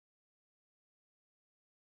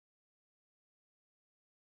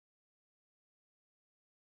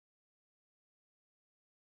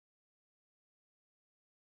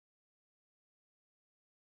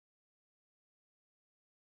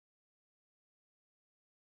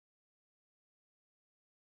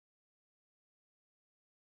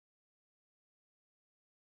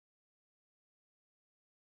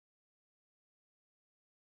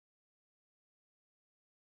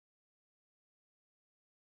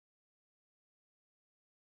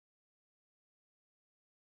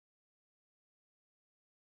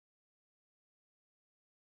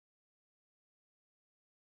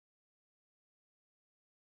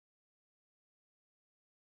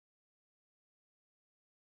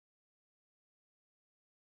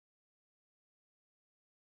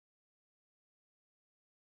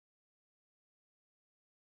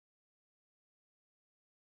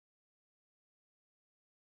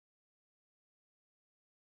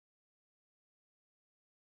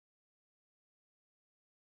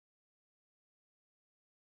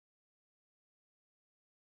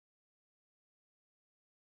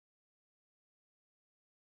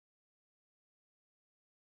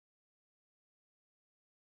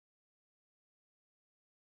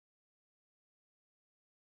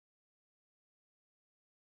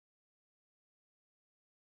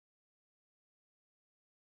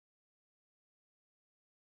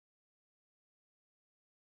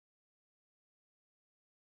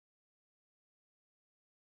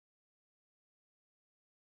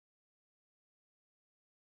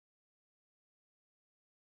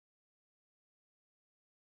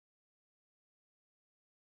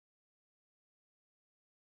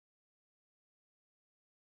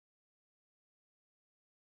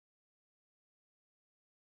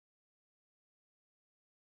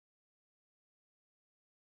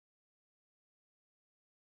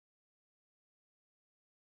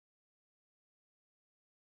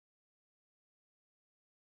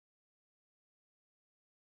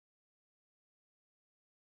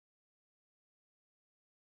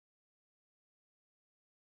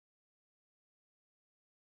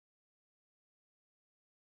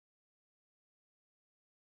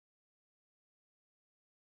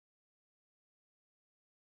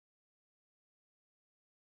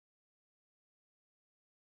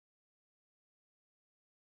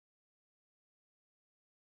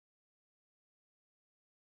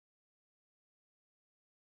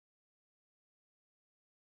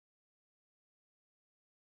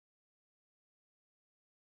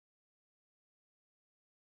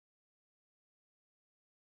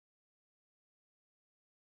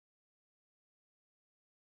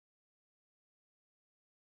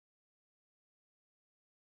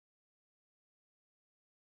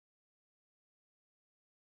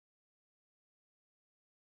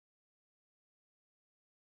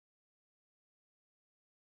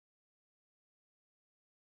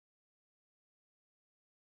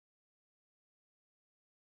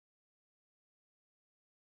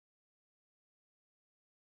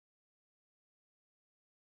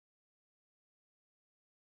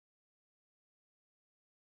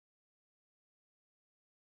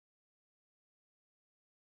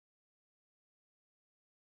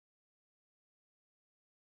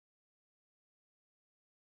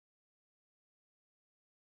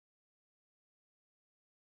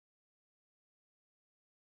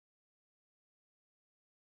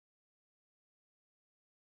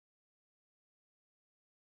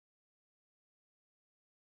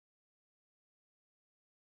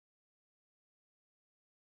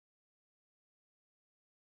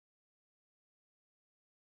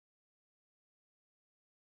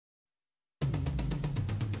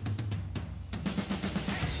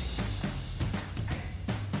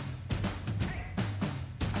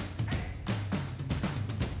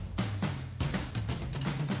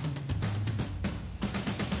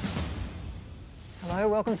Hello,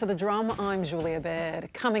 welcome to The Drum. I'm Julia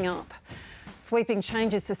Baird. Coming up, sweeping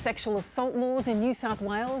changes to sexual assault laws in New South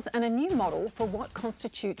Wales and a new model for what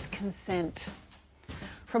constitutes consent.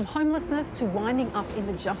 From homelessness to winding up in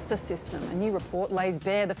the justice system, a new report lays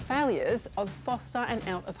bare the failures of foster and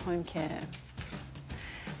out-of-home care.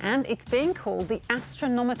 And it's being called the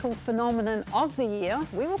astronomical phenomenon of the year.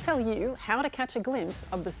 We will tell you how to catch a glimpse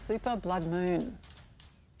of the super blood moon.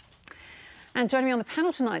 And joining me on the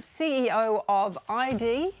panel tonight, CEO of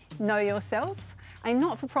ID, Know Yourself, a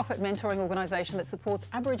not-for-profit mentoring organisation that supports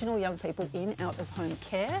Aboriginal young people in out-of-home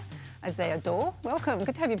care, Dawe. Welcome,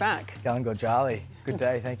 good to have you back. Going good, Charlie. Good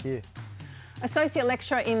day, thank you. Associate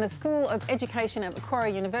Lecturer in the School of Education at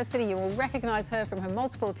Macquarie University. You will recognise her from her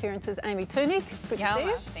multiple appearances, Amy Thunig. Good to see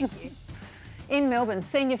you. Thank you. In Melbourne,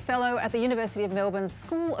 Senior Fellow at the University of Melbourne's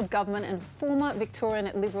School of Government and former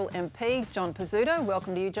Victorian Liberal MP, John Pesutto.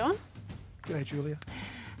 Welcome to you, John. G'day, Julia.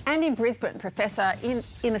 And in Brisbane, Professor in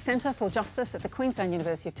the Centre for Justice at the Queensland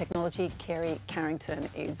University of Technology, Kerry Carrington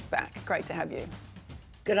is back. Great to have you.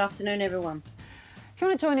 Good afternoon, everyone. If you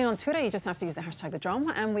want to join in on Twitter, you just have to use the hashtag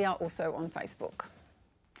 #TheDrum, and we are also on Facebook.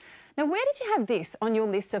 Now, where did you have this on your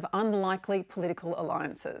list of unlikely political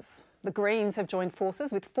alliances? The Greens have joined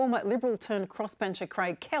forces with former Liberal-turned-crossbencher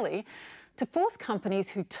Craig Kelly to force companies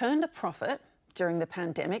who turned a profit during the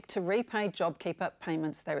pandemic to repay JobKeeper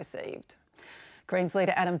payments they received. Greens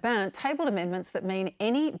leader Adam Bandt tabled amendments that mean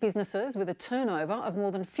any businesses with a turnover of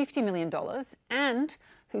more than $50 million and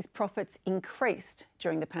whose profits increased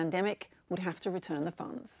during the pandemic would have to return the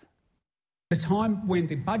funds. At a time when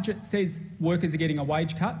the budget says workers are getting a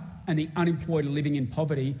wage cut and the unemployed are living in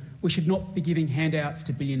poverty, we should not be giving handouts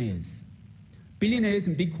to billionaires. Billionaires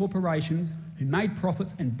and big corporations who made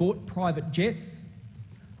profits and bought private jets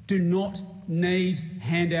do not need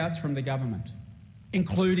handouts from the government,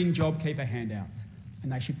 including JobKeeper handouts.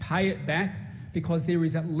 And they should pay it back because there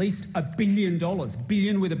is at least $1 billion,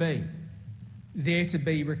 billion with a B, there to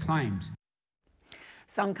be reclaimed.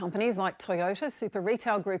 Some companies like Toyota, Super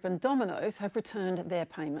Retail Group and Domino's have returned their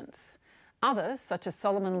payments. Others, such as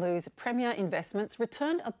Solomon Lew's Premier Investments,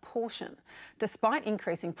 returned a portion, despite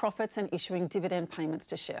increasing profits and issuing dividend payments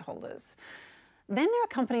to shareholders. Then there are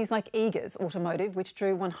companies like Eagers Automotive, which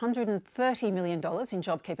drew $130 million in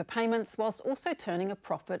JobKeeper payments, whilst also turning a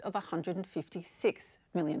profit of $156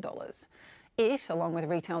 million. It, along with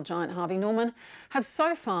retail giant Harvey Norman, have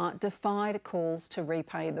so far defied calls to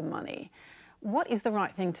repay the money. What is the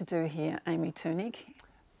right thing to do here, Amy Thunig?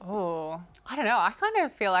 Oh, I don't know. I kind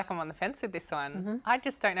of feel like I'm on the fence with this one. Mm-hmm. I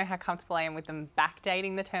just don't know how comfortable I am with them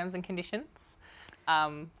backdating the terms and conditions.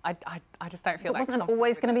 I just don't feel that comfortable. Wasn't it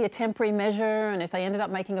always going to be a temporary measure, and if they ended up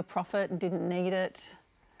making a profit and didn't need it?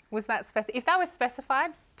 Was that if that was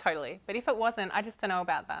specified, totally. But if it wasn't, I just don't know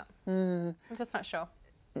about that. I'm just not sure.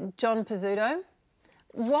 John Pesutto,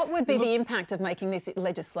 what would be the impact of making this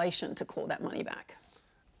legislation to claw that money back?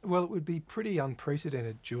 Well, it would be pretty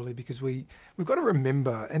unprecedented, Julie, because we've got to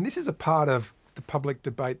remember, and this is a part of the public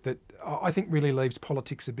debate that I think really leaves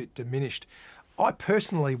politics a bit diminished. I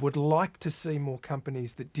personally would like to see more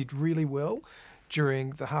companies that did really well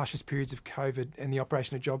during the harshest periods of COVID and the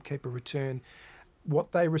operation of JobKeeper return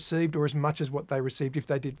what they received or as much as what they received if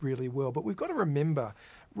they did really well. But we've got to remember,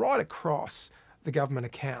 right across the government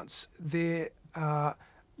accounts, there are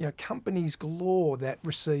companies galore that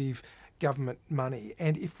receive government money.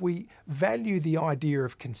 And if we value the idea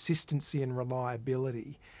of consistency and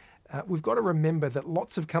reliability, we've got to remember that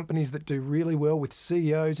lots of companies that do really well with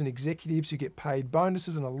CEOs and executives who get paid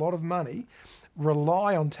bonuses and a lot of money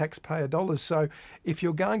rely on taxpayer dollars. So if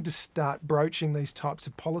you're going to start broaching these types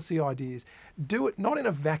of policy ideas, do it not in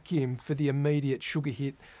a vacuum for the immediate sugar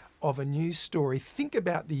hit of a news story. Think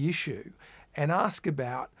about the issue and ask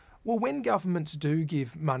about, well, when governments do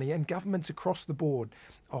give money, and governments across the board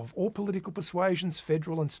of all political persuasions,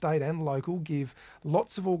 federal and state and local, give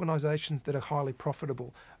lots of organisations that are highly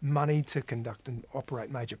profitable money to conduct and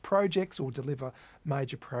operate major projects or deliver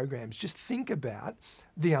major programs. Just think about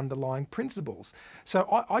the underlying principles. So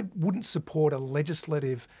I wouldn't support a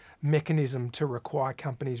legislative mechanism to require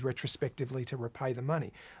companies retrospectively to repay the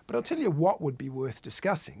money. But I'll tell you what would be worth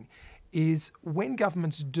discussing is when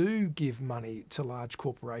governments do give money to large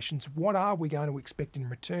corporations, what are we going to expect in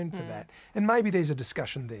return for that? And maybe there's a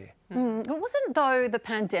discussion there. But wasn't, though, the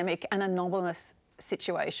pandemic an anomalous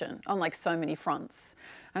situation on like so many fronts?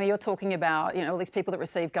 I mean, you're talking about, all these people that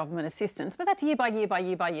receive government assistance, but that's year by year by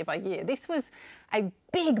year by year by year. This was a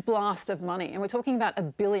big blast of money, and we're talking about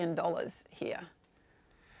 $1 billion here.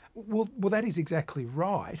 Well, that is exactly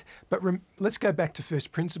right. But let's go back to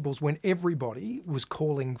first principles when everybody was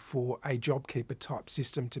calling for a JobKeeper type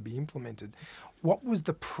system to be implemented. What was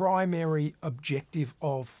the primary objective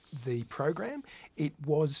of the program? It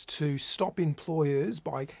was to stop employers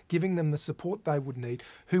by giving them the support they would need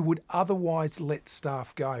who would otherwise let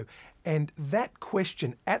staff go. And that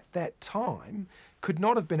question at that time could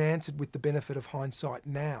not have been answered with the benefit of hindsight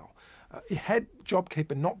now. Had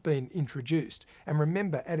JobKeeper not been introduced, and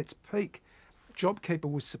remember at its peak,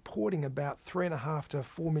 JobKeeper was supporting about 3.5 to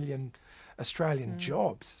 4 million Australian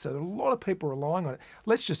jobs. So there are a lot of people relying on it.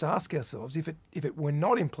 Let's just ask ourselves, if it were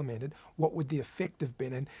not implemented, what would the effect have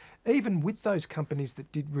been? And even with those companies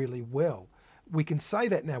that did really well, we can say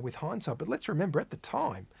that now with hindsight, but let's remember at the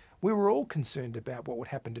time, we were all concerned about what would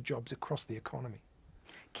happen to jobs across the economy.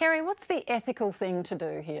 Kerry, what's the ethical thing to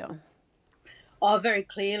do here? Oh, very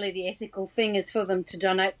clearly the ethical thing is for them to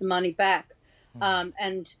donate the money back.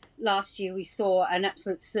 And last year we saw an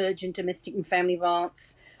absolute surge in domestic and family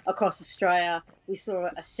violence across Australia. We saw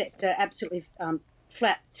a sector absolutely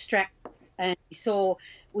flat strapped, and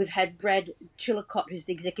we've had Brad Chillicott, who's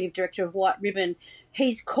the executive director of White Ribbon.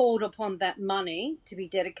 He's called upon that money to be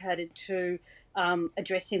dedicated to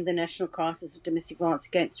addressing the national crisis of domestic violence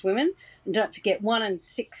against women. And don't forget, 1 in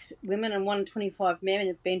 6 women and 1 in 25 men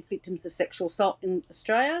have been victims of sexual assault in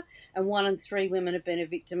Australia, and 1 in 3 women have been a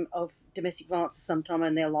victim of domestic violence at some time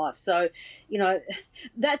in their life. So, you know,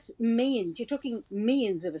 that's millions. You're talking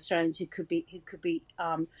millions of Australians who could be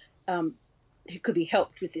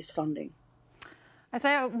helped with this funding.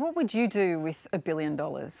 Isaiah, what would you do with $1 billion?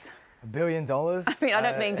 $1 billion? I mean, I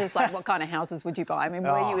don't mean just like what kind of houses would you buy? I mean,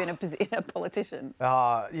 were you in a politician?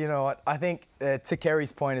 You know what? I think to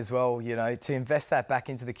Kerry's point as well, you know, to invest that back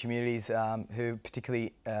into the communities who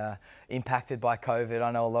particularly impacted by COVID. I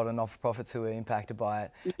know a lot of not-for-profits who were impacted by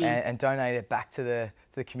it, and donate it back to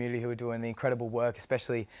the community who are doing the incredible work,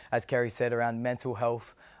 especially as Kerry said around mental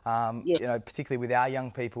health. You know, particularly with our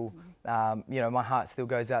young people. You know, my heart still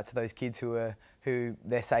goes out to those kids who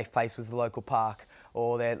their safe place was the local park,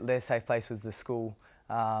 or their safe place was the school,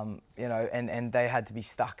 you know, and they had to be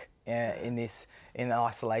stuck in the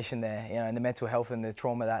isolation there, you know, and the mental health and the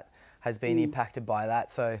trauma that has been impacted by that.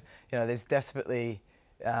 So, you know, there's desperately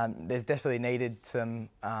needed some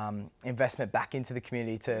investment back into the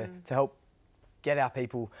community to help get our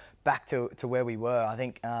people back to where we were. I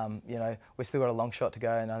think, you know, we've still got a long shot to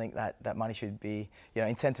go, and I think that money should be, you know,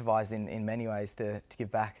 incentivised in many ways to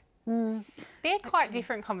give back. They're quite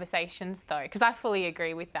different conversations though, because I fully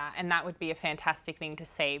agree with that, and that would be a fantastic thing to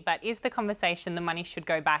see. But is the conversation the money should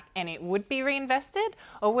go back and it would be reinvested,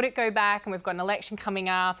 or would it go back and we've got an election coming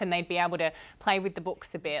up and they'd be able to play with the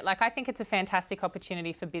books a bit? Like, I think it's a fantastic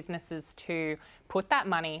opportunity for businesses to put that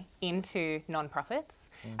money into non-profits.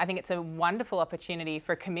 I think it's a wonderful opportunity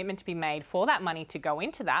for a commitment to be made for that money to go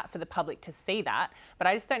into that, for the public to see that. But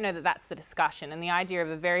I just don't know that that's the discussion, and the idea of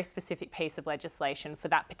a very specific piece of legislation for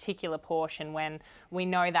that particular portion, when we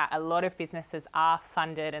know that a lot of businesses are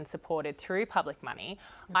funded and supported through public money.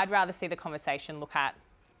 I'd rather see the conversation look at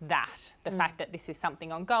that, the fact that this is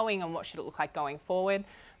something ongoing and what should it look like going forward,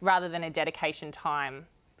 rather than a dedication time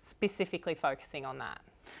specifically focusing on that.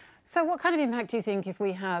 So what kind of impact do you think if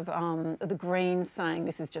we have the Greens saying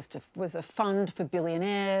this is was a fund for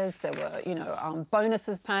billionaires, there were, you know,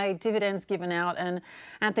 bonuses paid, dividends given out, and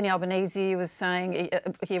Anthony Albanese was saying,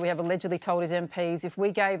 here we have allegedly told his MPs, if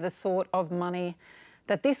we gave the sort of money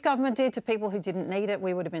that this government did to people who didn't need it,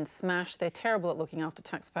 we would have been smashed. They're terrible at looking after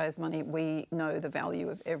taxpayers' money. We know the value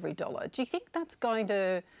of every dollar. Do you think that's going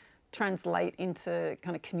to translate into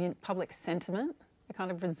kind of public sentiment, a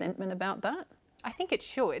kind of resentment about that? I think it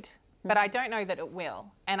should, but I don't know that it will.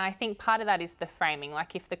 And I think part of that is the framing.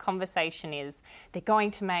 Like, if the conversation is they're going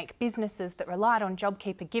to make businesses that relied on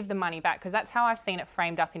JobKeeper give the money back, because that's how I've seen it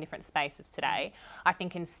framed up in different spaces today. I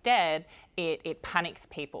think instead it panics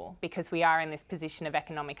people, because we are in this position of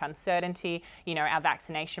economic uncertainty. You know, our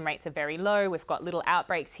vaccination rates are very low. We've got little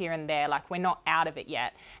outbreaks here and there. Like, we're not out of it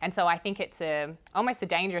yet. And so I think it's almost a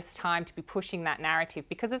dangerous time to be pushing that narrative,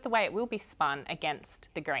 because of the way it will be spun against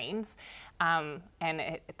the Greens. And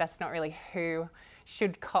that's not really who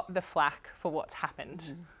should cop the flack for what's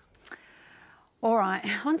happened. All right,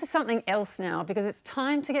 on to something else now, because it's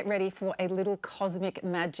time to get ready for a little cosmic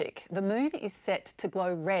magic. The moon is set to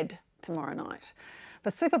glow red tomorrow night. The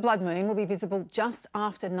super blood moon will be visible just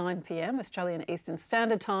after 9 p.m, Australian Eastern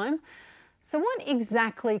Standard Time. So what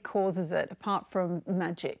exactly causes it, apart from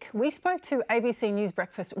magic? We spoke to ABC News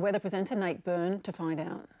Breakfast weather presenter Nate Byrne to find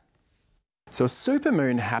out. So a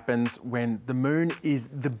supermoon happens when the moon is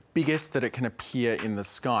the biggest that it can appear in the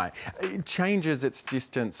sky. It changes its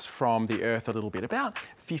distance from the Earth a little bit, about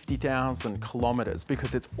 50,000 kilometres,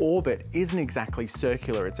 because its orbit isn't exactly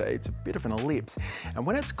circular, it's a bit of an ellipse. And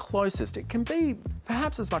when it's closest, it can be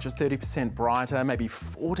perhaps as much as 30% brighter, maybe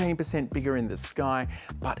 14% bigger in the sky,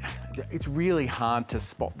 but it's really hard to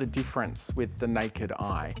spot the difference with the naked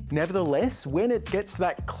eye. Nevertheless, when it gets to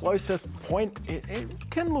that closest point, it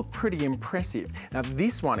can look pretty impressive. Now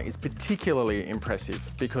this one is particularly impressive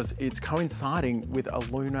because it's coinciding with a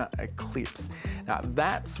lunar eclipse. Now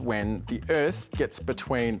that's when the Earth gets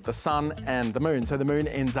between the sun and the moon, so the moon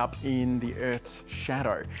ends up in the Earth's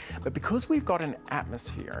shadow. But because we've got an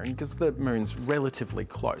atmosphere and because the moon's relatively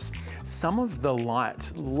close, some of the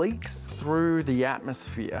light leaks through the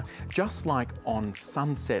atmosphere, just like on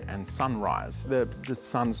sunset and sunrise. The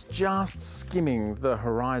sun's just skimming the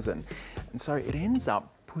horizon, and so it ends up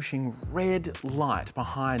pushing red light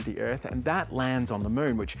behind the Earth, and that lands on the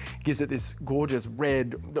moon, which gives it this gorgeous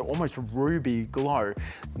red, almost ruby glow.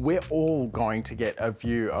 We're all going to get a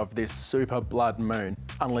view of this super blood moon,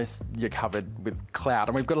 unless you're covered with cloud,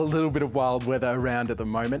 and we've got a little bit of wild weather around at the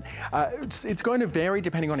moment. It's going to vary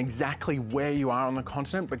depending on exactly where you are on the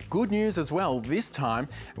continent, but good news as well, this time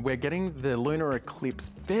we're getting the lunar eclipse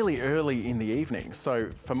fairly early in the evening, so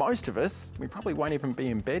for most of us, we probably won't even be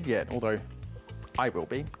in bed yet, although I will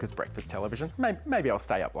be, because breakfast television. Maybe I'll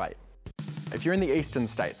stay up late. If you're in the eastern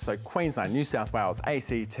states, so Queensland, New South Wales,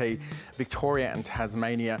 ACT, Victoria and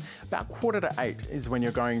Tasmania, about 7:45 is when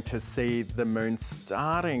you're going to see the moon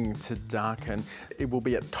starting to darken. It will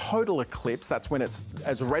be a total eclipse. That's when it's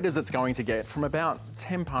as red as it's going to get, from about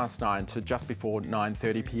 9:10 to just before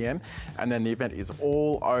 9:30 p.m. And then the event is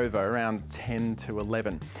all over around 10 to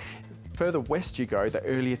 11. Further west you go, the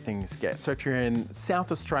earlier things get. So if you're in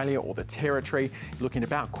South Australia or the Territory, you're looking at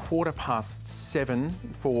about 7:15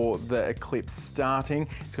 for the eclipse starting.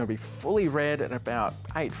 It's going to be fully red at about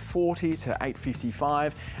 8:40 to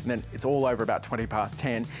 8:55, and then it's all over about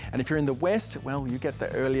 10:20. And if you're in the west, well, you get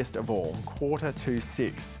the earliest of all,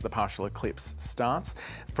 5:45, the partial eclipse starts.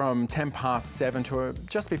 From 7:10 to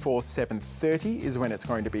just before 7:30 is when it's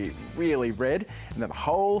going to be really red, and then the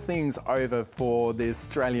whole thing's over for the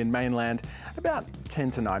Australian mainland about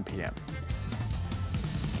 10 to 9 p.m.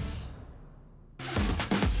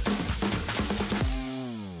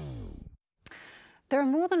 There are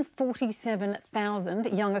more than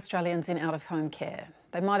 47,000 young Australians in out-of-home care.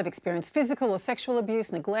 They might have experienced physical or sexual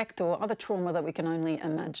abuse, neglect or other trauma that we can only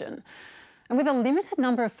imagine. And with a limited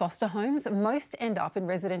number of foster homes, most end up in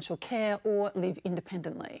residential care or live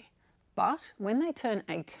independently. But when they turn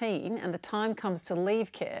 18 and the time comes to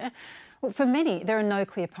leave care, well, for many, there are no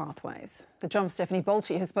clear pathways. The Drum's Stephanie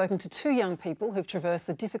Bolchi has spoken to two young people who've traversed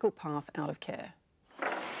the difficult path out of care.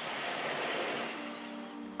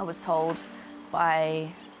 I was told by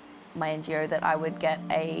my NGO that I would get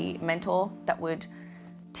a mentor that would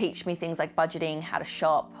teach me things like budgeting, how to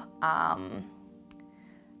shop, how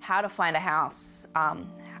to find a house.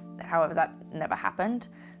 However, that never happened.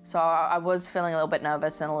 So I was feeling a little bit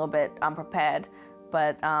nervous and a little bit unprepared,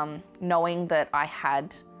 but knowing that I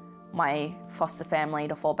had my foster family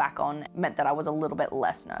to fall back on meant that I was a little bit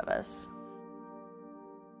less nervous.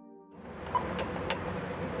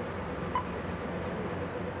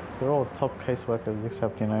 They're all top caseworkers,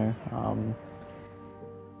 except, I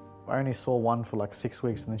only saw one for like 6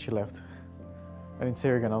 weeks and then she left. I didn't see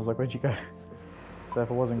her again. I was like, where'd you go? So if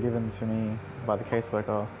it wasn't given to me by the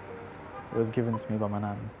caseworker, it was given to me by my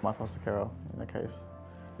nan, my foster carer in the case.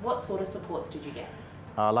 What sort of supports did you get?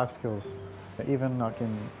 Life skills. Even like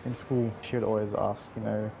in school, she would always ask,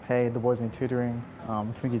 hey, the boys need tutoring,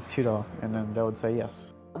 can we get a tutor? And then they would say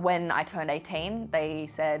yes. When I turned 18, they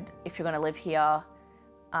said, if you're going to live here,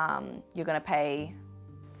 you're going to pay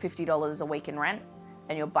 $50 a week in rent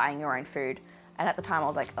and you're buying your own food. And at the time I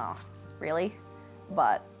was like, oh, really?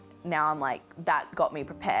 But now I'm like, that got me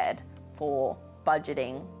prepared for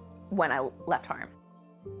budgeting when I left home.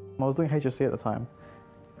 I was doing HSC at the time,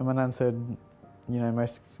 and my nan said,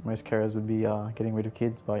 most carers would be getting rid of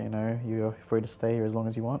kids, but you're free to stay here as long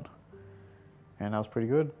as you want. And that was pretty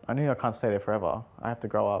good. I knew I can't stay there forever. I have to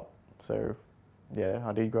grow up. So yeah,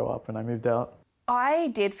 I did grow up and I moved out. I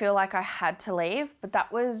did feel like I had to leave, but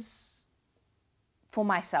that was for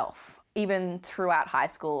myself. Even throughout high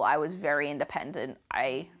school, I was very independent.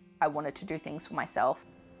 I wanted to do things for myself.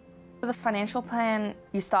 The financial plan,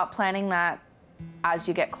 you start planning that as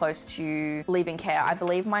you get close to leaving care. I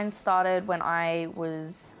believe mine started when I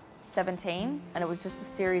was 17, and it was just a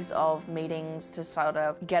series of meetings to sort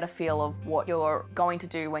of get a feel of what you're going to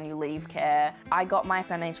do when you leave care. I got my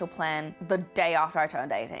financial plan the day after I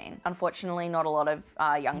turned 18. Unfortunately, not a lot of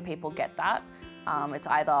young people get that. It's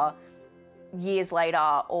either years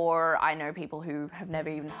later, or I know people who have never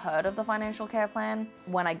even heard of the financial care plan.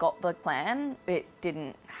 When I got the plan, it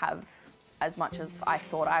didn't have as much as I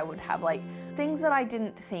thought I would have, like things that I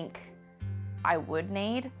didn't think I would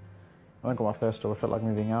need. When I got my first job, I felt like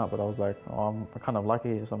moving out, but I was like, oh, I'm kind of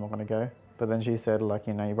lucky, so I'm not going to go. But then she said, like,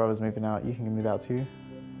 you know, your brother's moving out, you can move out too.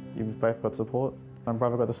 You've both got support. My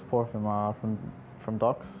brother got the support from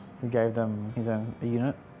Docs. He gave them his own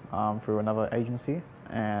unit through another agency,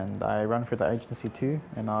 and I ran through that agency too.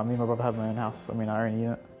 And me and my brother have my own house, our own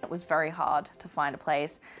unit. It was very hard to find a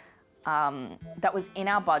place that was in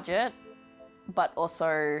our budget, but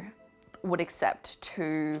also would accept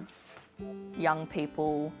 2 young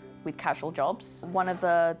people with casual jobs. One of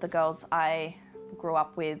the girls I grew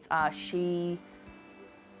up with, she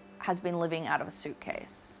has been living out of a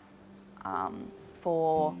suitcase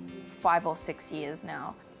for 5 or 6 years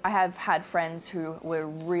now. I have had friends who were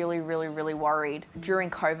really, really, really worried during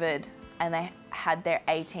COVID, and they had their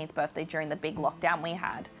 18th birthday during the big lockdown we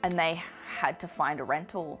had, and they had to find a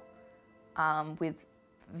rental with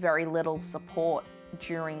very little support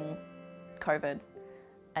during COVID.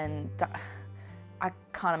 And I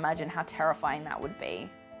can't imagine how terrifying that would be.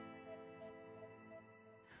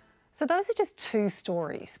 So those are just 2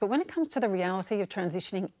 stories, but when it comes to the reality of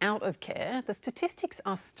transitioning out of care, the statistics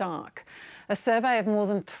are stark. A survey of more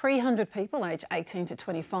than 300 people aged 18 to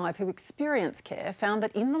 25 who experience care found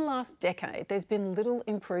that in the last decade there's been little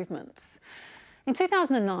improvements. In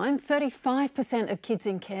 2009, 35% of kids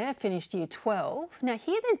in care finished Year 12. Now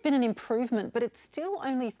here there's been an improvement, but it's still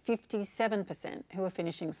only 57% who are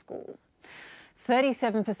finishing school.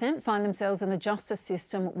 37% find themselves in the justice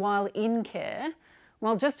system while in care,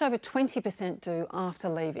 while just over 20% do after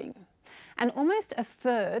leaving. And almost a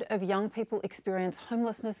third of young people experience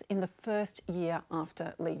homelessness in the first year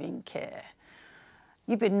after leaving care.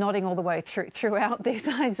 You've been nodding all the way throughout this,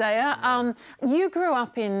 Isaiah. You grew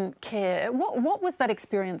up in care. What was that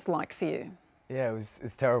experience like for you? Yeah,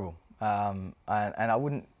 it's terrible. And I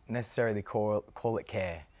wouldn't necessarily call it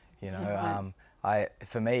care, you know.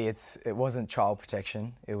 For me, it wasn't child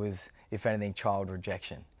protection. It was, if anything, child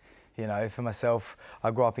rejection. You know, for myself,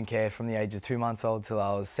 I grew up in care from the age of 2 months old till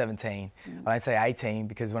I was 17. I don't say 18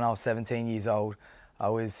 because when I was 17 years old, I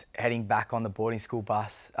was heading back on the boarding school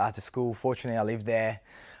bus to school. Fortunately, I lived there.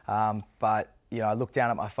 But, you know, I looked down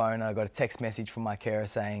at my phone and I got a text message from my carer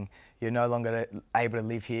saying, you're no longer able to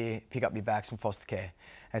live here, pick up your bags from foster care.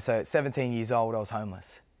 And so at 17 years old, I was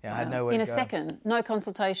homeless. You know, I had nowhere to go. In a second? No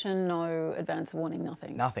consultation, no advance warning,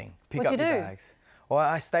 nothing? Nothing. Pick up your bags. Well,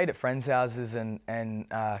 I stayed at friends' houses and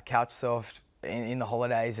couch surfed in the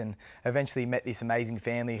holidays, and eventually met this amazing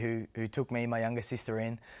family who took me and my younger sister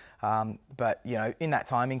in. But, you know, in that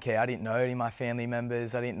time in care, I didn't know any of my family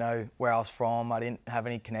members. I didn't know where I was from. I didn't have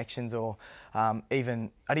any connections, or even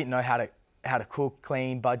I didn't know how to cook,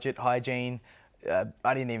 clean, budget, hygiene.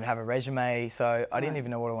 I didn't even have a resume, so I didn't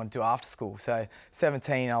even know what I wanted to do after school. So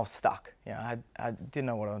 17, I was stuck. You know, I didn't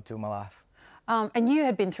know what I wanted to do in my life. And you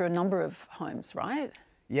had been through a number of homes, right?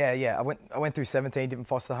 Yeah. I went through 17 different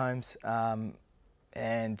foster homes,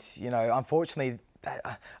 and you know, unfortunately,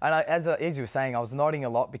 as you were saying, I was nodding a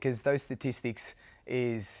lot because those statistics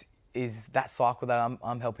is that cycle that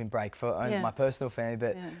I'm helping break for my personal family,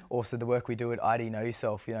 but also the work we do at ID Know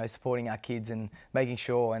Yourself. You know, supporting our kids and making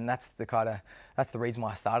sure, and that's the reason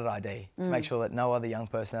why I started ID, to make sure that no other young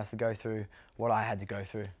person has to go through what I had to go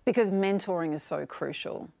through. Because mentoring is so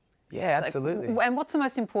crucial. Yeah, absolutely. And what's the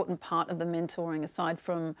most important part of the mentoring aside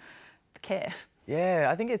from the care? Yeah,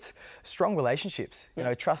 I think it's strong relationships. You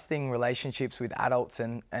know, trusting relationships with adults,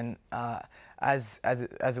 and as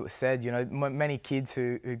it was said, you know, many kids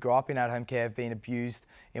who grow up in at-home care have been abused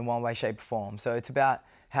in one way, shape, or form. So it's about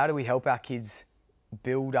how do we help our kids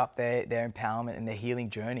build up their empowerment and their healing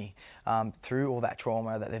journey through all that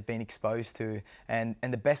trauma that they've been exposed to. And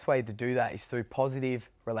the best way to do that is through positive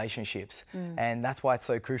relationships. And that's why it's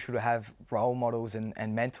so crucial to have role models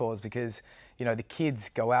and mentors, because, you know, the kids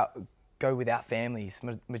go without families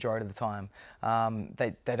majority of the time.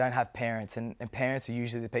 They don't have parents, and parents are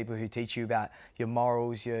usually the people who teach you about your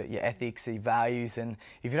morals, your ethics, your values. And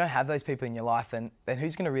if you don't have those people in your life, then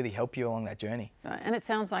who's going to really help you along that journey? Right. And it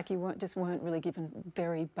sounds like you weren't really given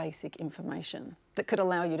very basic information that could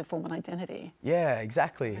allow you to form an identity. Yeah,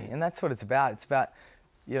 exactly. Right. And that's what it's about. It's about,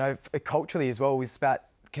 you know, culturally as well, it's about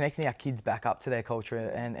connecting our kids back up to their culture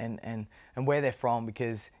and where they're from,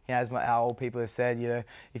 because as our old people have said,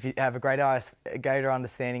 if you have a greater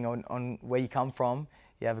understanding on where you come from,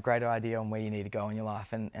 you have a greater idea on where you need to go in your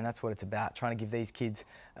life, and that's what it's about, trying to give these kids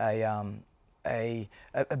a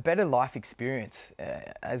better life experience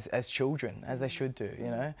as children, as they should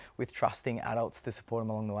do, with trusting adults to support them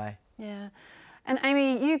along the way. Yeah. And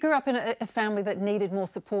Amy, you grew up in a family that needed more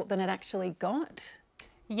support than it actually got.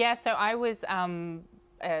 Yeah, so I was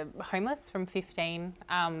homeless from 15,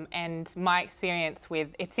 and my experience with,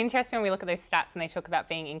 it's interesting when we look at those stats and they talk about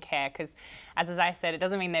being in care, because as I said, it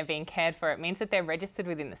doesn't mean they're being cared for, it means that they're registered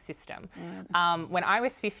within the system. When I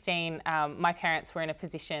was 15, my parents were in a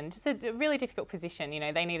position, just a really difficult position,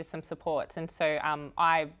 they needed some supports, and so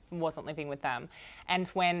I wasn't living with them. And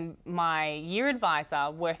when my year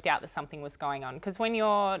advisor worked out that something was going on, because when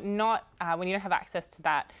you're not, when you don't have access to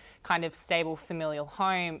that kind of stable familial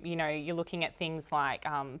home, you're looking at things like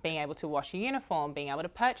being able to wash a uniform, being able to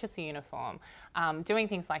purchase a uniform, doing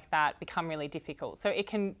things like that become really difficult. So it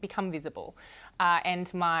can become visible.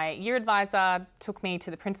 And my year advisor took me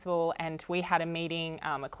to the principal, and we had a meeting,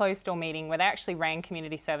 a closed door meeting, where they actually rang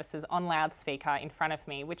community services on loudspeaker in front of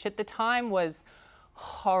me, which at the time was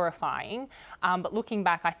horrifying. But looking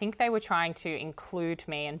back, I think they were trying to include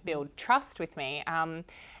me and build trust with me.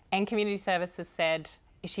 And community services said,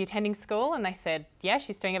 "Is she attending school?" And they said, "Yeah,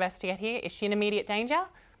 she's doing her best to get here." "Is she in immediate danger?"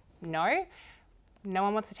 "No." "No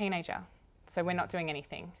one wants a teenager, so we're not doing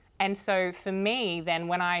anything." And so for me, then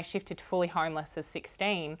when I shifted to fully homeless as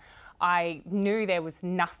 16, I knew there was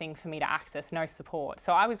nothing for me to access, no support.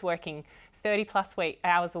 So I was working 30 plus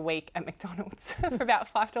hours a week at McDonald's for about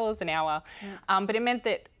 $5 an hour. But it meant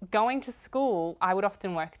that going to school, I would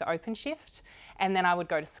often work the open shift, and then I would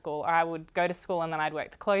go to school, or I would go to school and then I'd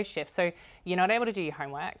work the closed shift. So you're not able to do your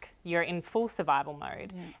homework, you're in full survival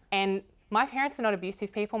mode. And my parents are not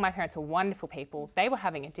abusive people, my parents are wonderful people. They were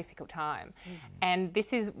having a difficult time. And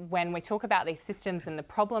this is when we talk about these systems and the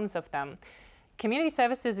problems of them. Community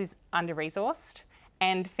services is under-resourced,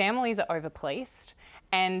 and families are over-policed,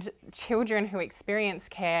 and children who experience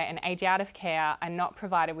care and age out of care are not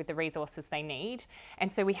provided with the resources they need.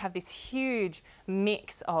 And so we have this huge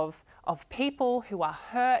mix of people who are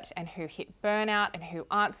hurt and who hit burnout and who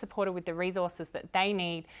aren't supported with the resources that they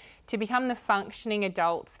need to become the functioning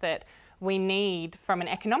adults that we need from an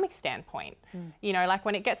economic standpoint. Like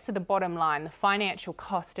when it gets to the bottom line, the financial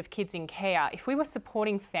cost of kids in care, if we were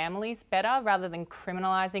supporting families better rather than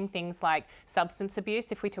criminalising things like substance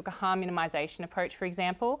abuse, if we took a harm minimisation approach, for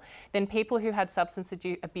example, then people who had substance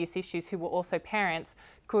abuse issues who were also parents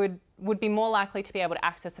would be more likely to be able to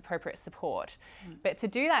access appropriate support. But to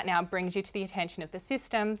do that now brings you to the attention of the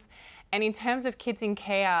systems. And in terms of kids in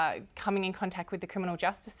care coming in contact with the criminal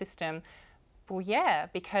justice system, well, yeah,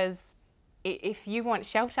 because if you want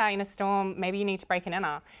shelter in a storm, maybe you need to break and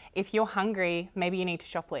enter. If you're hungry, maybe you need to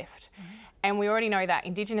shoplift. And we already know that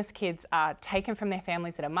Indigenous kids are taken from their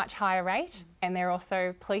families at a much higher rate, and they're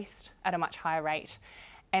also policed at a much higher rate.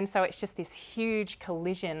 And so it's just this huge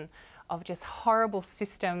collision of just horrible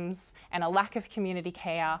systems and a lack of community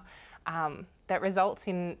care that results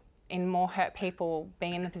in more hurt people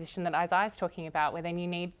being in the position that Isaiah's talking about, where then you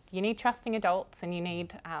need trusting adults, and you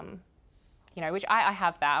need which I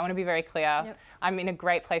have that. I want to be very clear. I'm in a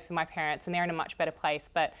great place with my parents, and they're in a much better place.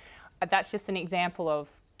 But that's just an example of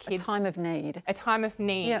kids. A time of need. A time of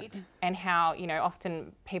need, and how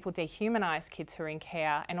often people dehumanise kids who are in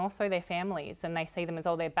care, and also their families, and they see them as,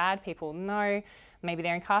 oh, they're bad people. No, maybe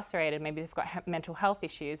they're incarcerated, maybe they've got mental health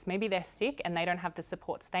issues, maybe they're sick and they don't have the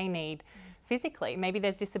supports they need physically. Maybe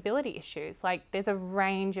there's disability issues. Like, there's a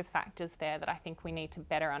range of factors there that I think we need to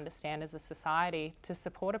better understand as a society to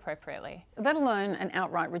support appropriately. Let alone an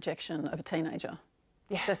outright rejection of a teenager.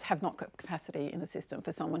 Just have not got capacity in the system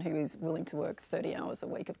for someone who is willing to work 30 hours a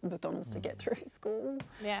week at McDonald's to get through school.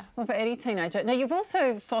 Or for any teenager. Now, you've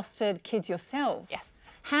also fostered kids yourself.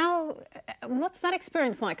 What's that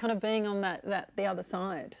experience like, kind of being on the other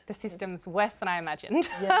side? The system's worse than I imagined.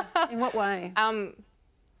 In what way?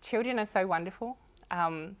 Children are so wonderful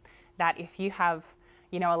that if you have,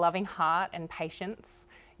 a loving heart and patience,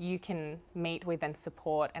 you can meet with and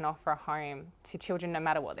support and offer a home to children no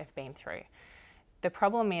matter what they've been through. The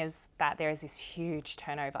problem is that there is this huge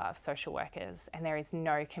turnover of social workers, and there is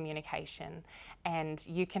no communication, and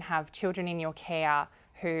you can have children in your care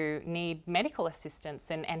who need medical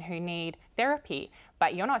assistance and who need therapy,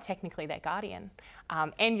 but you're not technically their guardian,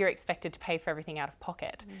 and you're expected to pay for everything out of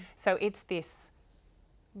pocket. So it's this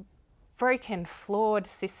broken, flawed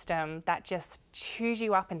system that just chews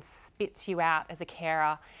you up and spits you out as a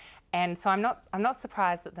carer. And so I'm not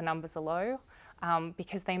surprised that the numbers are low,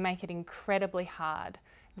 because they make it incredibly hard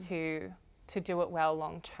to do it well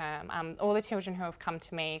long term. All the children who have come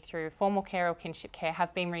to me through formal care or kinship care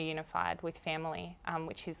have been reunified with family,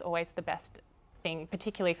 which is always the best thing,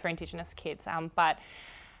 particularly for Indigenous kids. But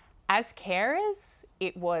as carers,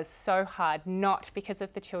 it was so hard, not because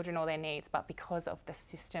of the children or their needs, but because of the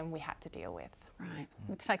system we had to deal with. Right,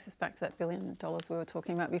 which takes us back to that $1 billion we were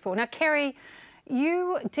talking about before. Now, Kerry,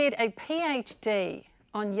 you did a PhD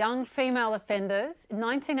on young female offenders in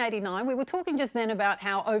 1989. We were talking just then about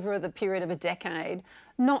how over the period of a decade,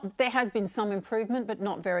 there has been some improvement, but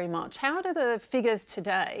not very much. How do the figures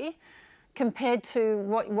today compared to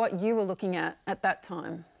what you were looking at that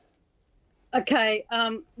time? Okay,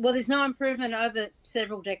 well, there's no improvement over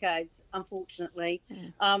several decades, unfortunately.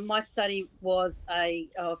 My study was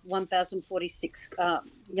of 1,046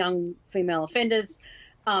 young female offenders,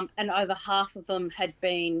 and over half of them had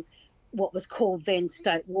been what was called then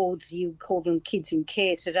state wards. You would call them kids in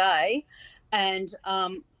care today, and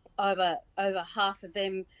over half of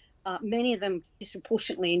them, many of them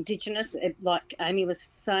disproportionately Indigenous, like Amy was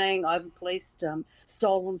saying, over-policed,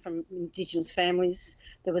 stolen from Indigenous families.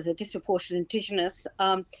 There was a disproportionate Indigenous,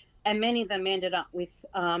 and many of them ended up with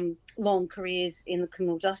long careers in the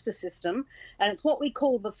criminal justice system. And it's what we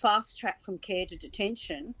call the fast track from care to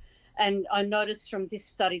detention. And I noticed from this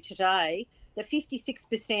study today that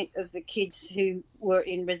 56% of the kids who were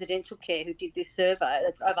in residential care who did this survey,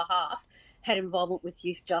 that's over half, had involvement with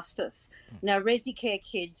youth justice. Now, resi care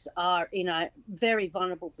kids are in a very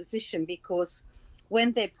vulnerable position because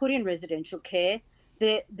when they're put in residential care,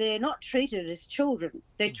 they're not treated as children.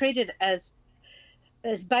 They're treated as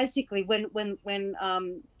basically when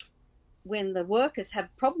the workers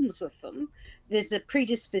have problems with them, there's a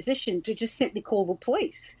predisposition to just simply call the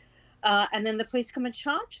police, and then the police come and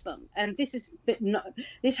charge them. And this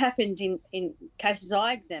happened in cases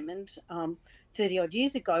I examined 30 odd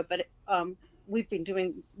years ago, but we've been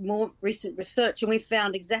doing more recent research and we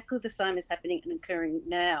found exactly the same is happening and occurring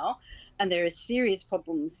now. And there are serious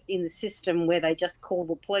problems in the system where they just call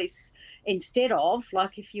the police instead of,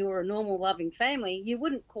 like if you were a normal loving family, you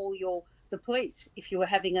wouldn't call the police if you were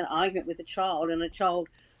having an argument with a child and a child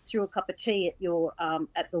threw a cup of tea at your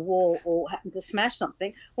at the wall or happened to smash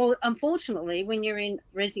something. Well, unfortunately, when you're in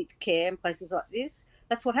resi care and places like this,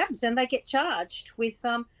 that's what happens, and they get charged with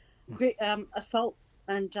assault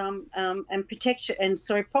and protection and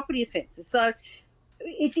property offences. So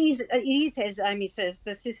it is, as Amy says,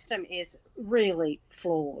 the system is really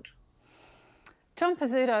flawed. John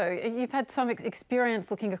Pesutto, you've had some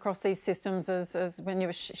experience looking across these systems as when you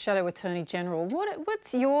were Shadow Attorney General.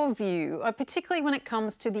 What's your view, particularly when it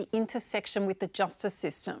comes to the intersection with the justice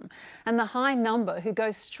system and the high number who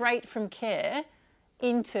goes straight from care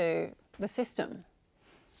into the system?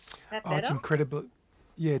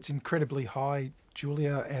 It's incredibly high,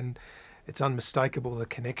 Julia, and it's unmistakable, the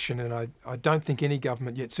connection. And I don't think any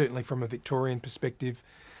government yet, certainly from a Victorian perspective,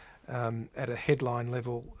 at a headline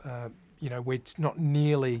level, where it's not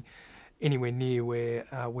nearly anywhere near where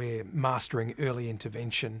we're mastering early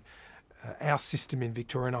intervention. Our system in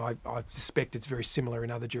Victoria, and I suspect it's very similar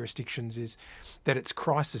in other jurisdictions, is that it's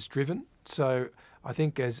crisis driven. So I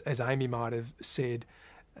think, as Amy might have said,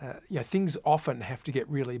 things often have to get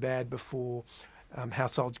really bad before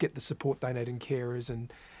households get the support they need and carers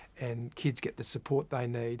and kids get the support they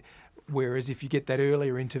need. Whereas if you get that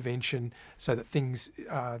earlier intervention so that things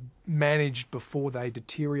are managed before they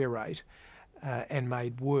deteriorate and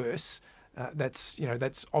made worse, that's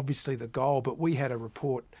obviously the goal. But we had a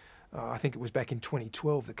report, I think it was back in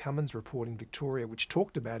 2012, the Cummins report in Victoria, which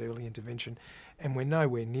talked about early intervention, and we're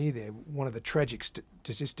nowhere near there. One of the tragic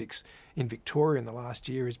statistics in Victoria in the last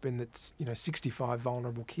year has been that 65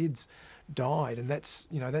 vulnerable kids died, and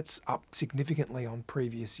that's up significantly on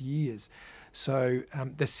previous years. So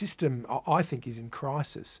the system, I think, is in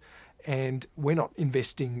crisis, and we're not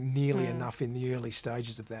investing nearly enough in the early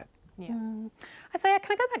stages of that. Yeah. Isaiah,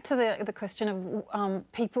 can I go back to the question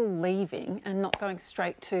of people leaving and not going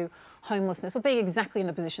straight to homelessness or being exactly in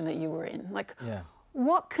the position that you were in?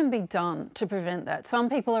 What can be done to prevent that? Some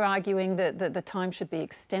people are arguing that the time should be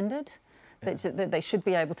extended, that they should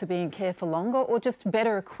be able to be in care for longer, or just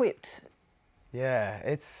better equipped. Yeah,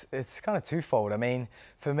 it's kind of twofold. I mean,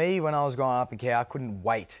 for me, when I was growing up in care, I couldn't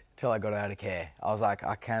wait till I got out of care. I was like,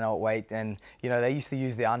 I cannot wait. And, they used to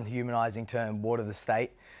use the unhumanising term ward of the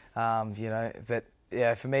state, but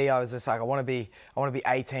yeah, for me, I was just like, I want to be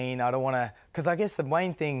 18. I don't want to, because I guess the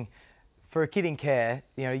main thing for a kid in care,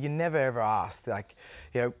 you're never ever asked, like,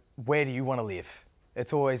 where do you want to live?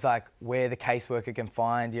 It's always like where the caseworker can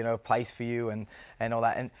find, you know, a place for you and all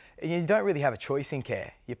that. And you don't really have a choice in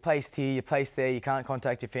care. You're placed here, you're placed there, you can't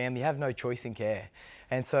contact your family, you have no choice in care.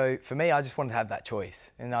 And so for me, I just wanted to have that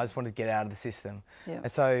choice and I just wanted to get out of the system. Yeah.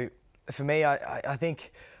 And so for me, I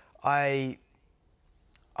think I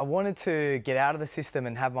wanted to get out of the system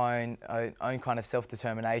and have my own kind of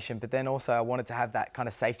self-determination, but then also I wanted to have that kind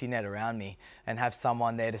of safety net around me and have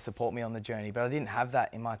someone there to support me on the journey. But I didn't have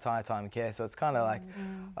that in my entire time in care. So it's kind of like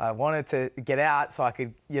I wanted to get out so I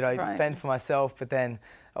could, you know, fend for myself, but then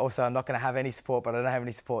also I'm not going to have any support, but I don't have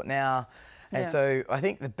any support now. And so I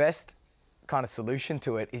think the best kind of solution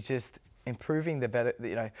to it is just improving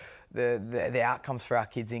the outcomes for our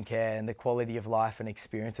kids in care and the quality of life and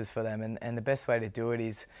experiences for them. And the best way to do it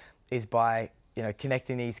is by, you know,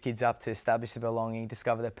 connecting these kids up to establish their belonging,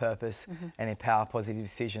 discover their purpose and empower positive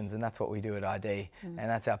decisions. And that's what we do at ID. And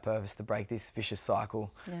that's our purpose, to break this vicious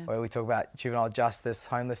cycle where we talk about juvenile justice,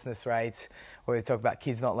 homelessness rates, where we talk about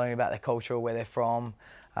kids not learning about their culture or where they're from,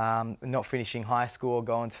 not finishing high school or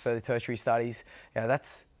going to further tertiary studies. You know,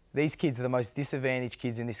 these kids are the most disadvantaged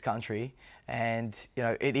kids in this country, and you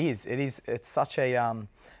know it's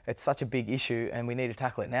such a big issue, and we need to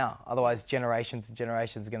tackle it now. Otherwise, generations and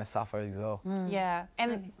generations are going to suffer as well. Yeah,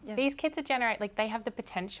 and these kids are they have the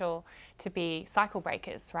potential to be cycle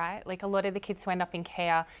breakers, right? Like a lot of the kids who end up in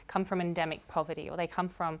care come from endemic poverty, or they come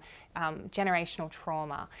from generational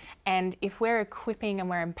trauma. And if we're equipping and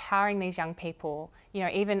we're empowering these young people, you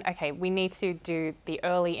know, we need to do the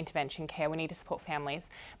early intervention care, we need to support families.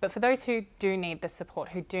 But for those who do need the support,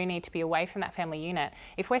 who do need to be away from that family unit,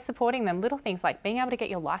 if we're supporting them, little things like being able to get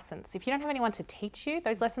your license. If you don't have anyone to teach you,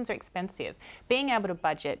 those lessons are expensive. Being able to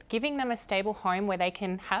budget, giving them a stable home where they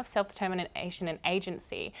can have self-determination and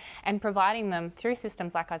agency, and providing them through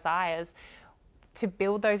systems like Isaiah's to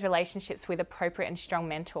build those relationships with appropriate and strong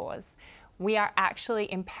mentors. We are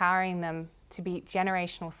actually empowering them to be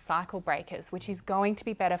generational cycle breakers, which is going to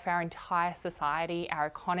be better for our entire society, our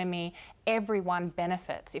economy. Everyone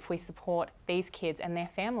benefits if we support these kids and their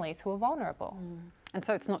families who are vulnerable. And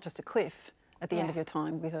so it's not just a cliff at the end of your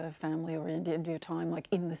time with a family, or at the end of your time like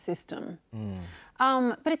in the system.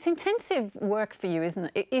 But it's intensive work for you,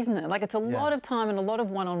 isn't it? Like it's a lot of time and a lot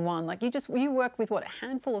of one-on-one. Like you work with what, a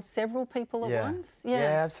handful or several people at once?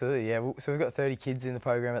 Yeah, absolutely. Yeah, so we've got 30 kids in the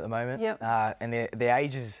program at the moment. And the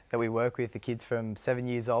ages that we work with, the kids from 7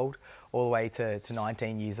 years old all the way to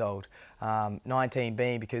 19 years old. 19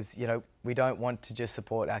 being because, you know, we don't want to just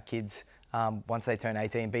support our kids once they turn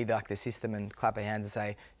 18, be like the system and clap our hands and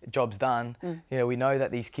say, job's done. You know, we know that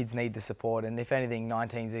these kids need the support, and if anything,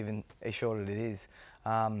 19's even as short as it is.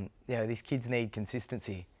 You know, these kids need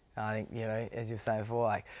consistency. I think, you know, as you were saying before,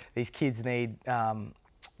 like these kids need,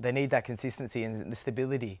 they need that consistency and the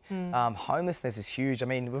stability. Homelessness is huge. I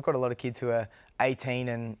mean, we've got a lot of kids who are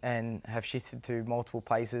 18 and have shifted to multiple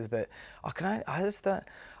places, but I can't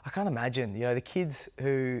imagine, you know, the kids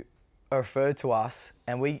who are referred to us,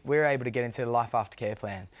 and we're able to get into the Life After Care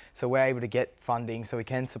plan. So we're able to get funding so we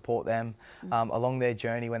can support them along their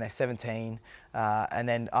journey when they're 17 and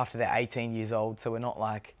then after they're 18 years old. So we're not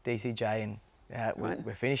like DCJ and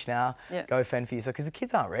we're finished now, go fend for yourself, because the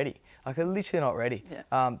kids aren't ready. Like they're literally not ready.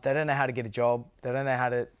 They don't know how to get a job. They don't know how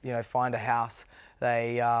to, you know, find a house.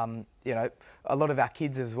 They, you know, a lot of our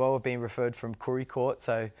kids as well have been referred from Macquarie court,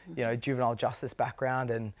 so, you know, juvenile justice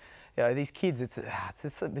background, and you know, these kids, it's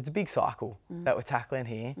a big cycle that we're tackling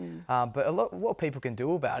here. But what people can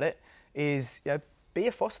do about it is, you know, be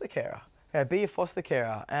a foster carer. Be a foster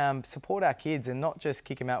carer. Support our kids and not just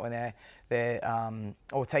kick them out when they're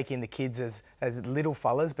or take in the kids as little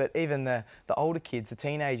fellas, but even the older kids, the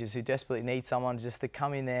teenagers who desperately need someone just to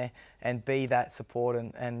come in there and be that support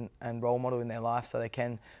and role model in their life so they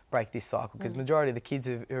can break this cycle. Because majority of the kids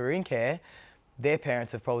who are in care, their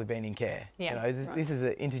parents have probably been in care. You know, this is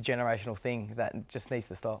an intergenerational thing that just needs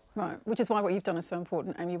to stop. Right, which is why what you've done is so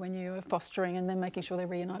important, Amy, when you're fostering and then making sure they're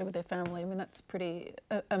reunited with their family. I mean, that's pretty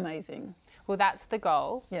amazing. Well, that's the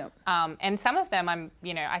goal. And some of them,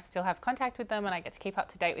 I still have contact with them and I get to keep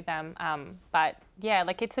up to date with them. But yeah,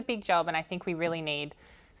 like it's a big job, and I think we really need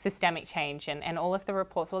systemic change, and all of the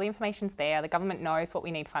reports, all the information's there. The government knows what we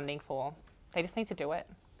need funding for. They just need to do it.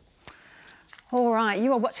 All right,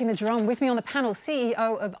 you are watching The Drum. With me on the panel, CEO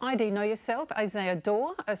of ID Know Yourself, Isaiah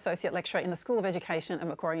Dawe, Associate Lecturer in the School of Education at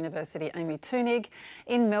Macquarie University, Amy Thunig,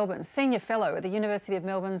 in Melbourne, Senior Fellow at the University of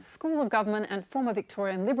Melbourne's School of Government and former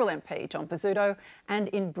Victorian Liberal MP, John Pesutto, and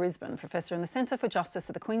in Brisbane, Professor in the Centre for Justice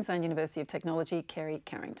at the Queensland University of Technology, Kerry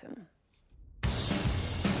Carrington.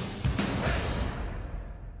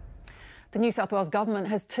 The New South Wales Government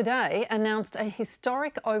has today announced a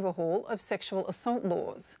historic overhaul of sexual assault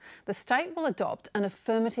laws. The state will adopt an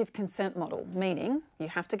affirmative consent model, meaning you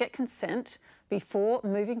have to get consent before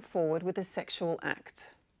moving forward with a sexual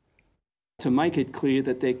act. To make it clear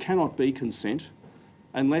that there cannot be consent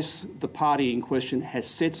unless the party in question has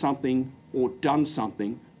said something or done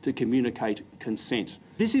something to communicate consent.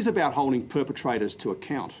 This is about holding perpetrators to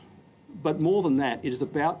account, but more than that, it is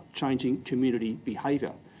about changing community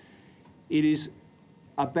behaviour. It is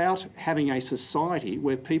about having a society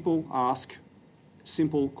where people ask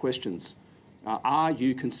simple questions. Are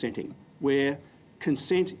you consenting? Where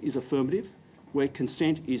consent is affirmative, where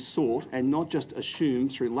consent is sought and not just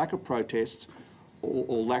assumed through lack of protests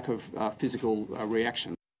or lack of physical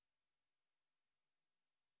reaction.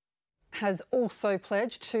 Has also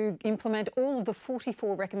pledged to implement all of the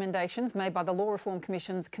 44 recommendations made by the Law Reform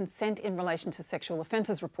Commission's Consent in Relation to Sexual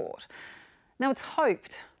Offences report. Now, it's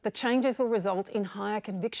hoped the changes will result in higher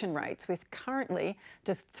conviction rates, with currently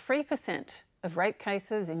just 3% of rape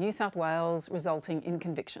cases in New South Wales resulting in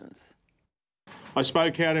convictions. I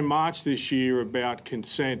spoke out in March this year about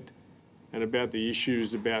consent and about the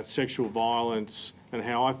issues about sexual violence and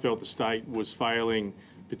how I felt the state was failing,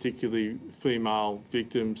 particularly female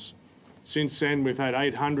victims. Since then, we've had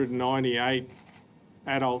 898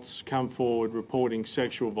 adults come forward reporting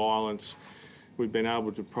sexual violence. We've been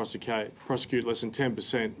able to prosecute less than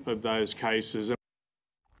 10% of those cases.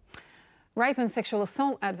 Rape and sexual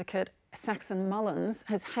assault advocate Saxon Mullins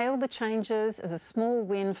has hailed the changes as a small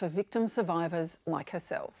win for victim survivors like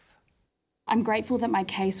herself. I'm grateful that my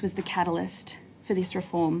case was the catalyst for this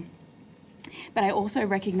reform, but I also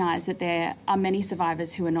recognise that there are many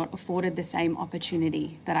survivors who are not afforded the same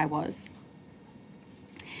opportunity that I was.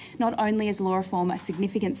 Not only is law reform a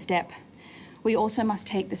significant step, we also must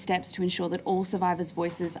take the steps to ensure that all survivors'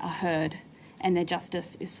 voices are heard and their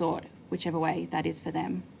justice is sought, whichever way that is for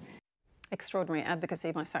them. Extraordinary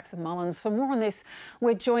advocacy by Saxon Mullins. For more on this,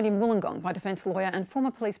 we're joined in Wollongong by defence lawyer and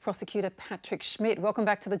former police prosecutor Patrick Schmidt. Welcome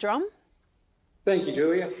back to The Drum. Thank you,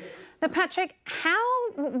 Julia. Now, Patrick,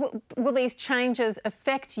 how will these changes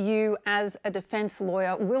affect you as a defence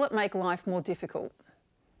lawyer? Will it make life more difficult?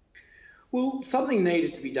 Well, something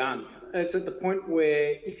needed to be done. It's at the point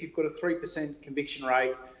where if you've got a 3% conviction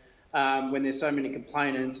rate, when there's so many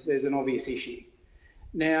complainants, there's an obvious issue.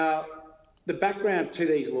 Now, the background to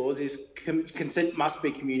these laws is consent must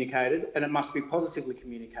be communicated and it must be positively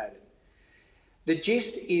communicated. The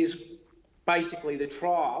gist is basically the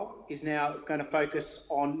trial is now going to focus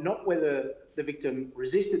on not whether the victim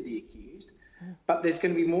resisted the accused, but there's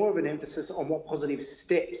going to be more of an emphasis on what positive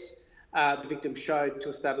steps the victim showed to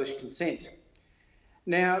establish consent.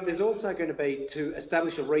 Now, there's also going to be to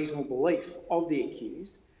establish a reasonable belief of the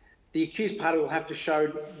accused party will have to show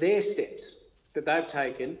their steps that they've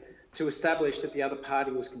taken to establish that the other party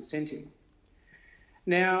was consenting.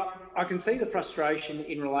 Now, I can see the frustration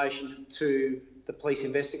in relation to the police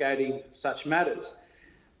investigating such matters,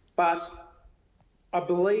 but I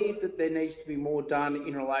believe that there needs to be more done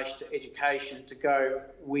in relation to education to go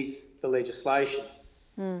with the legislation.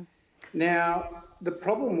 Now, the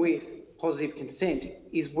problem with positive consent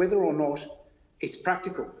is whether or not it's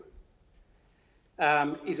practical.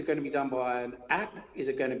 Is it going to be done by an app? Is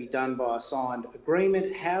it going to be done by a signed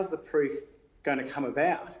agreement? How's the proof going to come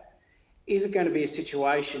about? Is it going to be a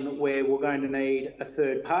situation where we're going to need a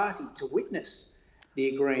third party to witness the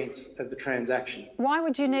agreements of the transaction? Why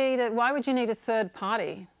would you need a third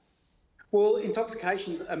party? Well,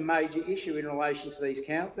 intoxication's a major issue in relation to these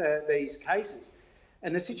cases.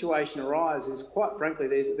 And the situation arises, quite frankly,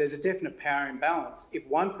 there's a definite power imbalance if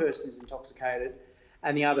one person is intoxicated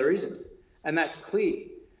and the other isn't. And that's clear.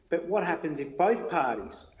 But what happens if both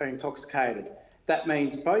parties are intoxicated? That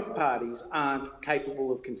means both parties aren't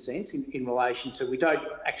capable of consent in relation to, we don't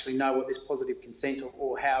actually know what this positive consent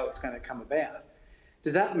or how it's going to come about.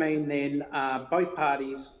 Does that mean then both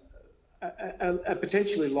parties are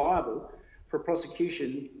potentially liable for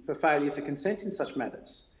prosecution for failure to consent in such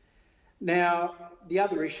matters? Now, the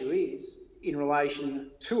other issue is, in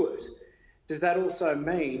relation to it, does that also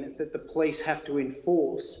mean that the police have to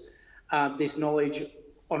enforce this knowledge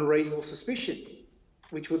on reasonable suspicion,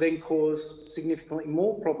 which will then cause significantly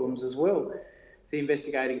more problems as well for the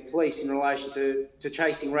investigating police in relation to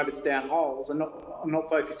chasing rabbits down holes and not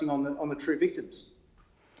focusing on the true victims?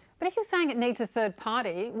 But if you're saying it needs a third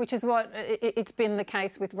party, which is what it's been the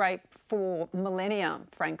case with rape for millennia,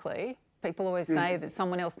 frankly, people always say that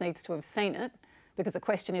someone else needs to have seen it, because the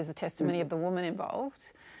question is the testimony of the woman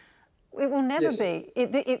involved. It will never be.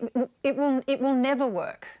 It will never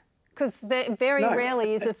work, because there very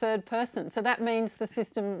rarely is a third person. So that means the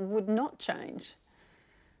system would not change.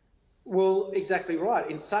 Well, exactly right.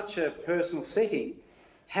 In such a personal setting,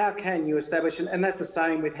 how can you establish, and that's the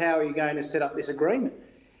same with how are you going to set up this agreement?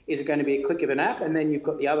 Is it going to be a click of an app, and then you've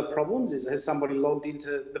got the other problems? Has somebody logged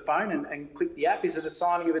into the phone and clicked the app? Is it a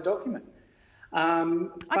signing of a document? I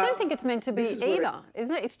don't think it's meant to be either,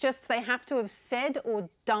 isn't it? It's just they have to have said or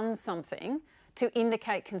done something to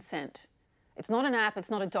indicate consent. It's not an app. It's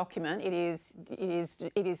not a document. It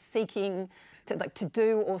is seeking to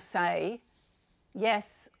do or say,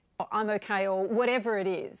 yes, I'm okay, or whatever it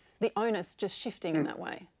is. The onus just shifting in that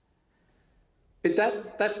way. But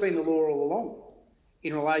that's been the law all along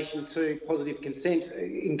in relation to positive consent,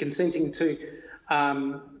 in consenting to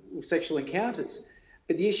sexual encounters.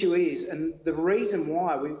 But the issue is, and the reason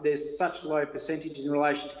why there's such low percentages in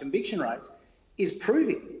relation to conviction rates is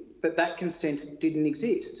proving that consent didn't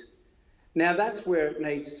exist. Now, that's where it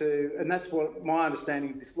needs to, and that's what my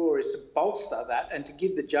understanding of this law is, to bolster that and to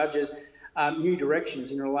give the judges new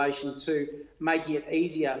directions in relation to making it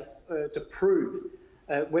easier to prove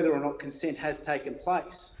whether or not consent has taken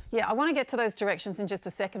place. Yeah, I want to get to those directions in just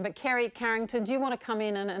a second, but Kerry Carrington, do you want to come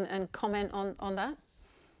in and comment on that?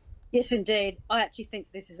 Yes, indeed. I actually think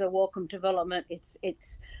this is a welcome development.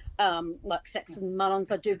 It's like Saxon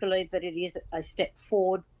Mullins, I do believe that it is a step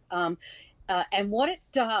forward. And what it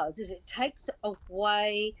does is it takes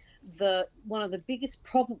away one of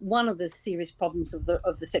the serious problems of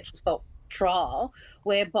the sexual assault trial,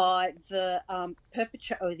 whereby the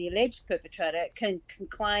perpetrator or the alleged perpetrator can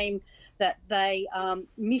claim that they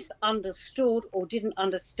misunderstood or didn't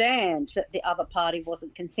understand that the other party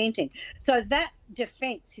wasn't consenting. So that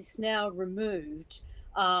defence is now removed,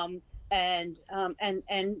 and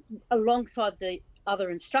alongside the other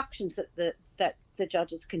instructions that the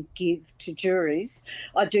judges can give to juries,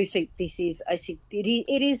 I do think this is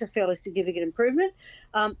it is a fairly significant improvement.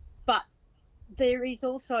 But there is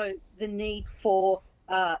also the need for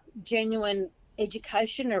genuine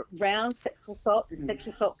education around sexual assault and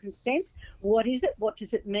sexual assault consent. What is it? What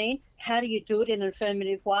does it mean? How do you do it in an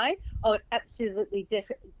affirmative way? I would absolutely,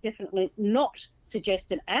 definitely not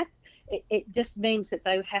suggest an app. It just means that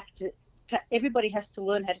they have to everybody has to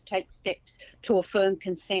learn how to take steps to affirm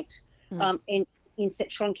consent in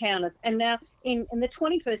sexual encounters. And now in the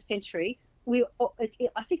 21st century,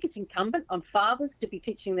 I think it's incumbent on fathers to be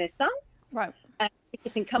teaching their sons. Right. And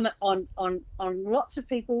it's incumbent on lots of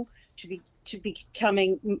people to be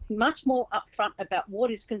becoming much more upfront about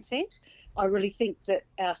what is consent. I really think that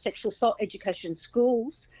our sexual assault education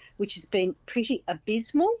schools, which has been pretty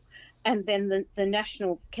abysmal, and then the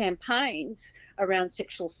national campaigns around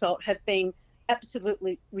sexual assault have been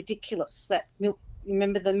absolutely ridiculous.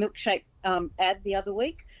 Remember the milkshake ad the other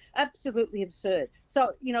week? Absolutely absurd.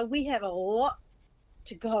 So, we have a lot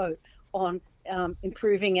to go on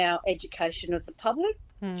improving our education of the public,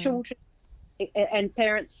 children and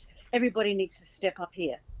parents. Everybody needs to step up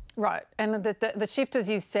here. Right. And the shift, as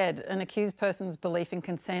you've said, an accused person's belief in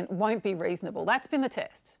consent won't be reasonable. That's been the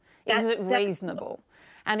test. Is it reasonable?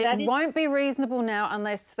 And it won't be reasonable now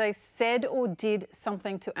unless they said or did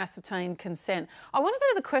something to ascertain consent. I want to go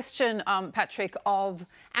to the question, Patrick, of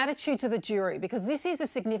attitude to the jury, because this is a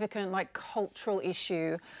significant, cultural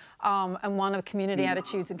issue and one of community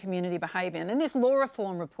attitudes and community behaviour. And in this law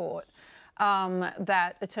reform report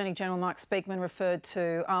that Attorney General Mark Speakman referred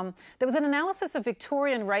to, there was an analysis of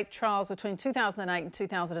Victorian rape trials between 2008 and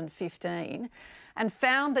 2015, and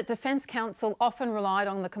found that Defence Counsel often relied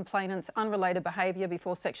on the complainant's unrelated behaviour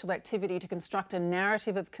before sexual activity to construct a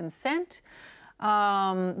narrative of consent.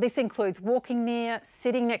 This includes walking near,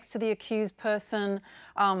 sitting next to the accused person.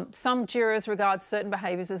 Some jurors regard certain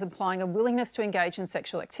behaviours as implying a willingness to engage in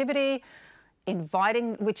sexual activity,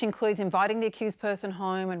 which includes inviting the accused person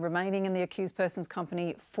home and remaining in the accused person's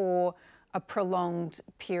company for a prolonged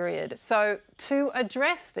period. So to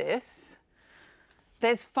address this,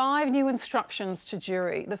 there's 5 new instructions to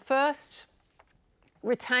jury. The first,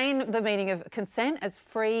 retain the meaning of consent as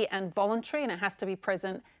free and voluntary, and it has to be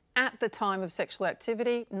present at the time of sexual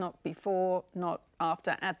activity, not before, not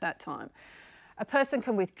after, at that time. A person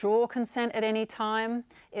can withdraw consent at any time.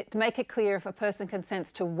 To make it clear, if a person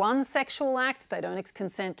consents to one sexual act, they don't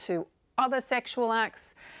consent to other sexual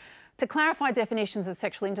acts. To clarify definitions of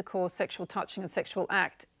sexual intercourse, sexual touching and sexual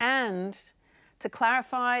act, and to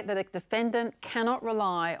clarify that a defendant cannot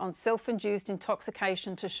rely on self-induced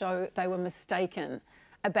intoxication to show they were mistaken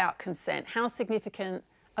about consent. How significant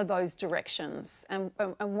are those directions, and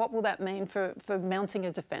what will that mean for mounting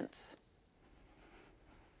a defence?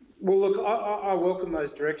 Well, look, I welcome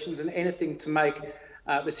those directions, and anything to make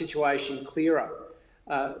the situation clearer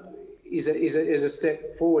is a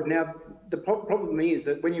step forward. Now, the problem is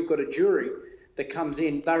that when you've got a jury that comes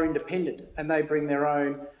in, they're independent and they bring their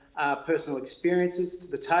own personal experiences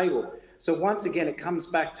to the table. So once again, it comes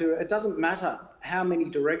back to, it doesn't matter how many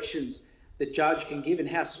directions the judge can give and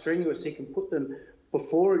how strenuous he can put them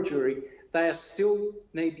before a jury, they still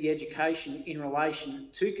need the education in relation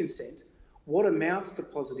to consent, what amounts to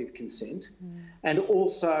positive consent, and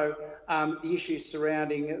also the issues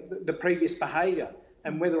surrounding the previous behaviour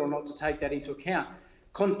and whether or not to take that into account.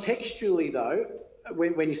 Contextually, though,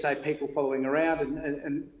 when you say people following around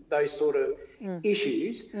and those sort of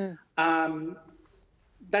issues,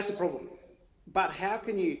 that's a problem. But how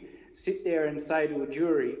can you sit there and say to a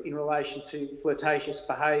jury in relation to flirtatious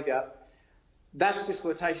behaviour, that's just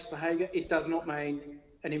flirtatious behaviour, it does not mean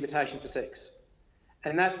an invitation for sex?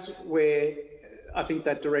 And that's where I think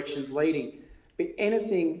that direction's leading. But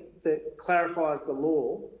anything that clarifies the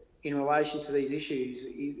law in relation to these issues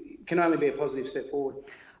can only be a positive step forward.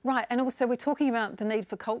 Right, and also we're talking about the need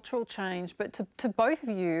for cultural change, but to both of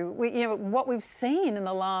you, what we've seen in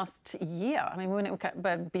the last year, I mean,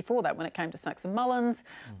 but before that, when it came to Saxon Mullins,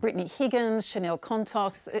 Brittany Higgins, Chanel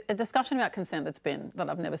Contos, a discussion about consent that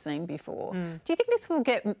I've never seen before. Do you think this will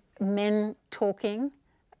get men talking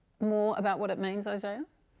more about what it means, Isaiah?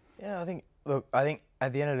 Yeah, I think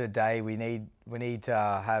at the end of the day, we need to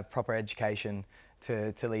have proper education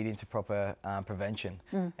to lead into proper prevention.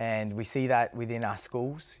 And we see that within our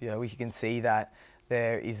schools. We can see that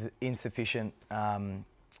there is insufficient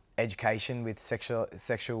education with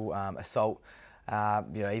sexual assault.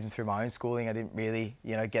 Even through my own schooling, I didn't really,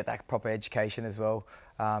 get that proper education as well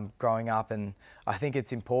growing up. And I think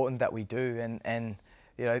it's important that we do. And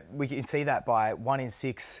we can see that by 1 in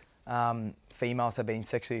 6 females have been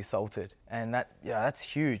sexually assaulted, and that's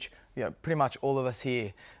huge. Pretty much all of us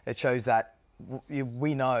here. It shows that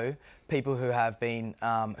we know people who have been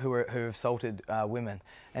who have assaulted women,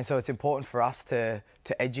 and so it's important for us to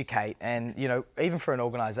educate. And even for an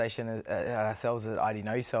organisation ourselves at ID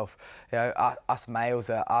Know Yourself, us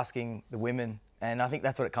males are asking the women. And I think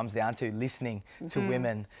that's what it comes down to, listening to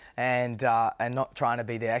women and not trying to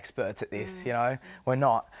be the experts at this, We're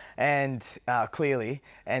not, and clearly.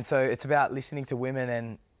 And so it's about listening to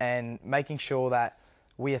women and making sure that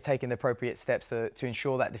we are taking the appropriate steps to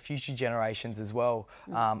ensure that the future generations as well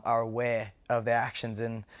are aware of their actions.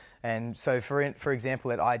 And so, for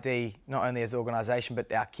example, at ID, not only as an organisation,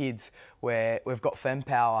 but our kids, where we've got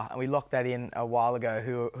FemPower, and we locked that in a while ago,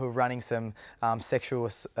 who are running some sexual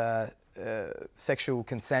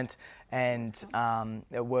consent and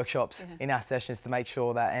workshops in our sessions to make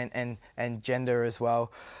sure that, and gender as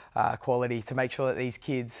well, equality, to make sure that these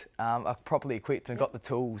kids are properly equipped and got the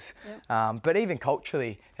tools. But even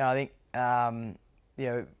culturally, I think,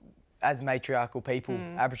 as matriarchal people,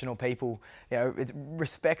 Aboriginal people,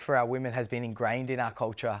 respect for our women has been ingrained in our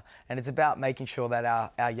culture, and it's about making sure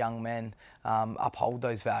that our young men uphold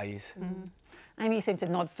those values. Amy, you seemed to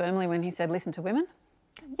nod firmly when he said listen to women.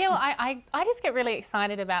 Yeah, well, I just get really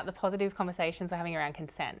excited about the positive conversations we're having around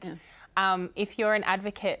consent. If you're an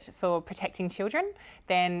advocate for protecting children,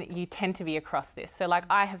 then you tend to be across this. So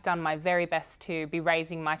I have done my very best to be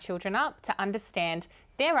raising my children up to understand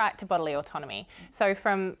their right to bodily autonomy. So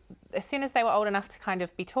from as soon as they were old enough to kind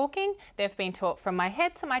of be talking, they've been taught from my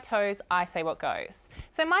head to my toes, I say what goes.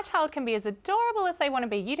 So my child can be as adorable as they want to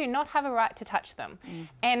be. You do not have a right to touch them.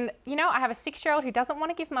 And, I have a 6-year-old who doesn't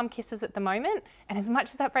want to give mum kisses at the moment. And as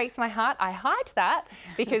much as that breaks my heart, I hide that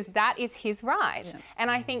because that is his right.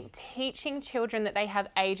 And I think teaching children that they have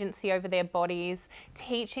agency over their bodies,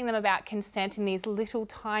 teaching them about consent in these little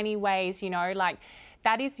tiny ways,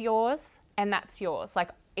 that is yours and that's yours.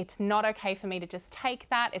 It's not okay for me to just take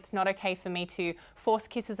that. It's not okay for me to force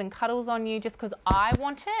kisses and cuddles on you just because I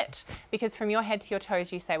want it, because from your head to your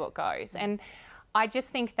toes, you say what goes. And I just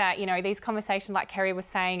think that, these conversations like Kerry was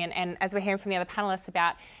saying, and as we're hearing from the other panellists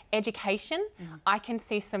about education, I can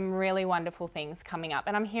see some really wonderful things coming up.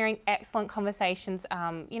 And I'm hearing excellent conversations,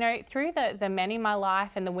 through the men in my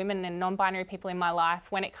life and the women and non-binary people in my life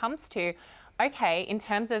when it comes to, okay, in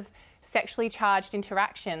terms of sexually charged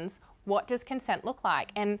interactions, what does consent look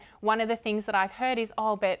like? And one of the things that I've heard is,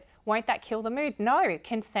 oh, but won't that kill the mood? No,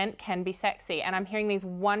 consent can be sexy. And I'm hearing these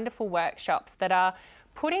wonderful workshops that are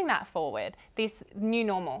putting that forward. This new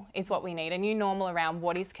normal is what we need, a new normal around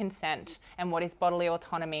what is consent and what is bodily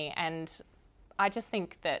autonomy. And I just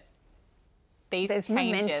think that these There's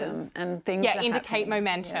changes momentum and things indicate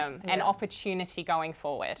momentum and opportunity going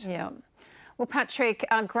forward. Well, Patrick,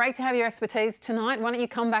 great to have your expertise tonight. Why don't you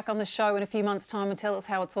come back on the show in a few months' time and tell us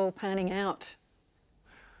how it's all panning out?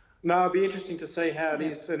 No, it'll be interesting to see how it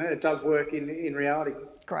is, and it does work in reality.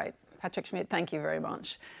 Great. Patrick Schmidt, thank you very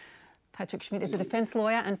much. Patrick Schmidt is a defence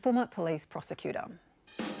lawyer and former police prosecutor.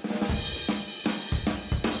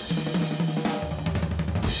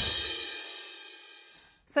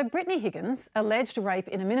 So Brittany Higgins' alleged rape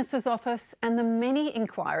in a minister's office and the many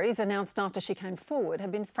inquiries announced after she came forward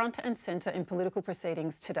have been front and centre in political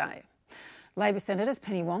proceedings today. Labor Senators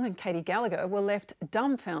Penny Wong and Katie Gallagher were left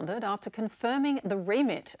dumbfounded after confirming the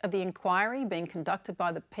remit of the inquiry being conducted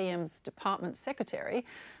by the PM's Department Secretary,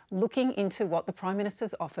 looking into what the Prime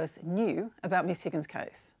Minister's office knew about Ms Higgins'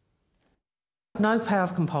 case. No power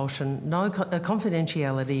of compulsion, no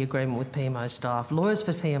confidentiality agreement with PMO staff, lawyers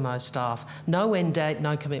for PMO staff, no end date,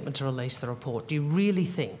 no commitment to release the report. Do you really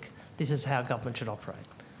think this is how government should operate?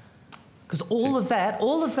 Because all of that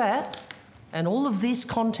and all of this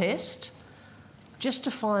contest just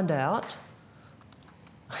to find out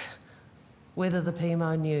whether the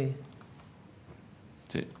PMO knew.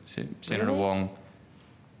 Senator Really? Wong,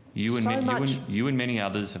 you and many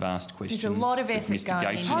others have asked questions. There's a lot of effort going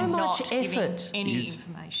into So not much giving effort. any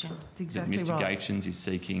information. That's exactly that Mr right. Gaetjens is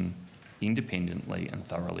seeking independently and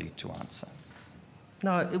thoroughly to answer.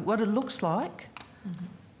 No, what it looks like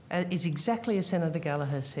is exactly as Senator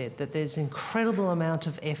Gallagher said, that there's an incredible amount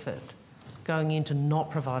of effort going into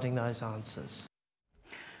not providing those answers.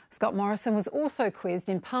 Scott Morrison was also quizzed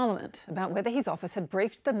in Parliament about whether his office had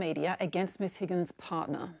briefed the media against Ms Higgins'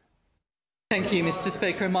 partner. Thank you, Mr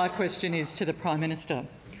Speaker, and my question is to the Prime Minister.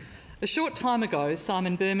 A short time ago,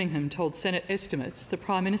 Simon Birmingham told Senate estimates the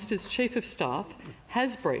Prime Minister's Chief of Staff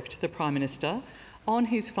has briefed the Prime Minister on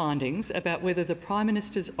his findings about whether the Prime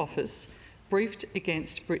Minister's office briefed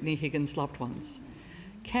against Brittany Higgins' loved ones.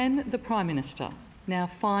 Can the Prime Minister now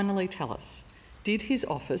finally tell us, did his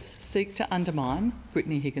office seek to undermine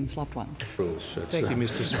Brittany Higgins' loved ones? Thank you,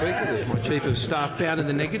 Mr Speaker. My Chief of Staff found in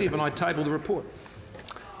the negative and I table the report.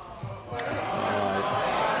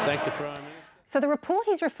 Thank the Prime Minister. So the report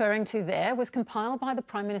he's referring to there was compiled by the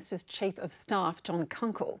Prime Minister's Chief of Staff, John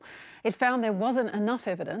Kunkel. It found there wasn't enough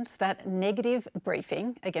evidence that negative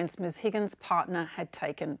briefing against Ms Higgins' partner had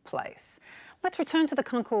taken place. Let's return to the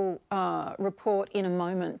Kunkel report in a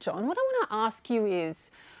moment, John. What I want to ask you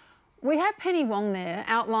is, we had Penny Wong there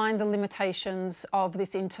outline the limitations of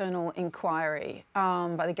this internal inquiry,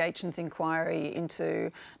 by the Gaetjens inquiry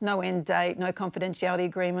into no end date, no confidentiality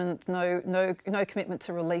agreement, no commitment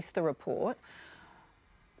to release the report.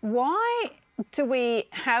 Why do we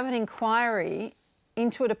have an inquiry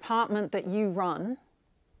into a department that you run,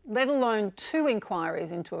 let alone two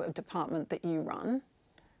inquiries into a department that you run,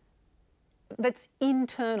 that's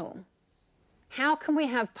internal? How can we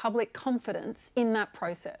have public confidence in that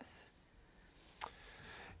process?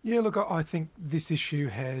 Yeah, look, I think this issue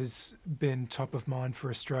has been top of mind for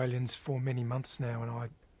Australians for many months now, and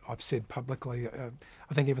I've said publicly,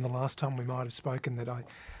 I think even the last time we might have spoken, that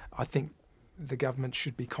I think the government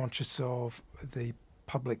should be conscious of the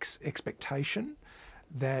public's expectation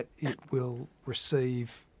that it will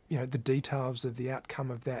receive, you know, the details of the outcome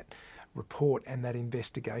of that report and that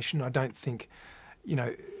investigation. I don't think, you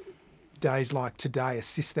know, days like today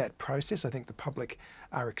assist that process. I think the public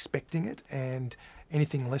are expecting it, and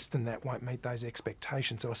anything less than that won't meet those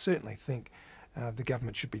expectations. So I certainly think the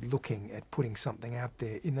government should be looking at putting something out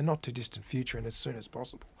there in the not too distant future and as soon as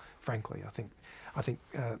possible. Frankly, I think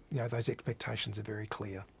you know, those expectations are very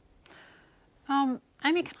clear.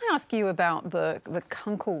 Amy, can I ask you about the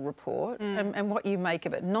Kunkel report and what you make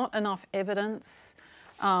of it? Not enough evidence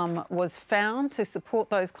was found to support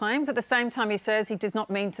those claims. At the same time, he says he does not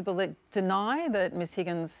mean to deny that Ms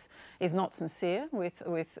Higgins is not sincere with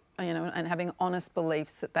you know, and having honest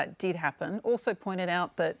beliefs that that did happen. Also pointed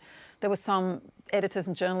out that there were some editors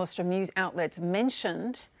and journalists from news outlets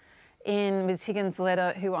mentioned in Ms Higgins'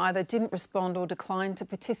 letter who either didn't respond or declined to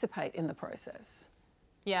participate in the process.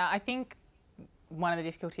 Yeah, I think one of the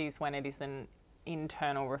difficulties when it is an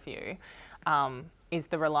internal review is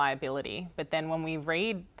the reliability. But then when we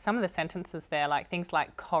read some of the sentences there, like things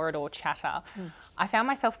like corridor chatter, I found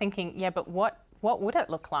myself thinking, yeah, but what would it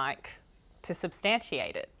look like to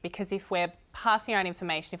substantiate it? Because if we're passing around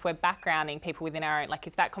information, if we're backgrounding people within our own, like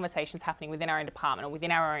if that conversation's happening within our own department or within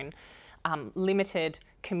our own limited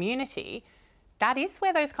community, that is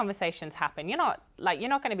where those conversations happen. You're not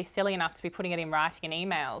going to be silly enough to be putting it in writing in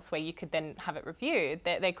emails where you could then have it reviewed.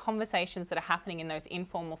 They're conversations that are happening in those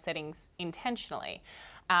informal settings intentionally.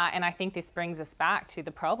 And I think this brings us back to the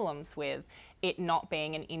problems with it not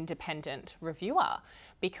being an independent reviewer,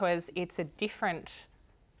 because it's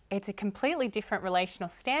a completely different relational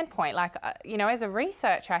standpoint. Like, you know, as a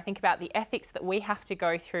researcher, I think about the ethics that we have to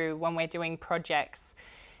go through when we're doing projects,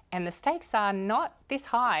 and the stakes are not this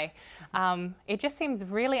high. It just seems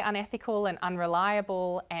really unethical and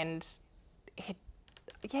unreliable, and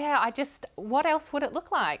what else would it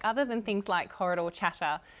look like other than things like corridor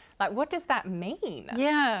chatter? Like, what does that mean?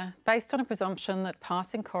 Yeah, based on a presumption that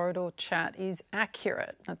passing corridor chat is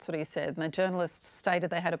accurate. That's what he said. And the journalist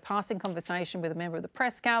stated they had a passing conversation with a member of the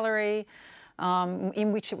press gallery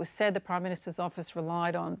in which it was said the Prime Minister's office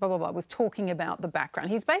relied on, blah, blah, blah, was talking about the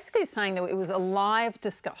background. He's basically saying that it was a live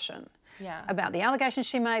discussion about the allegations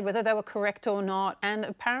she made, whether they were correct or not, and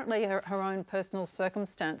apparently her own personal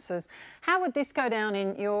circumstances. How would this go down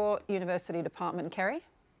in your university department, Kerry?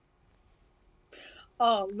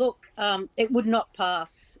 Oh, look, it would not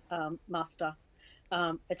pass muster.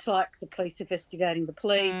 It's like the police investigating the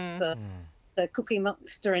police, the cookie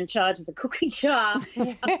monster in charge of the cookie jar.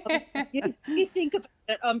 You think about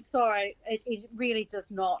it, I'm sorry, it really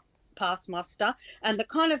does not pass muster. And the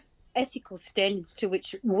kind of ethical standards to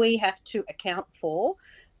which we have to account for,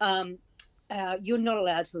 you're not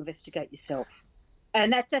allowed to investigate yourself.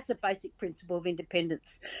 And that's a basic principle of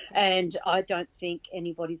independence. And I don't think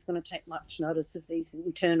anybody's going to take much notice of these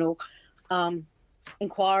internal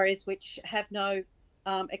inquiries which have no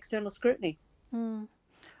external scrutiny.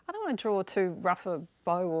 I don't want to draw too rough a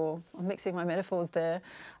bow, or I'm mixing my metaphors there,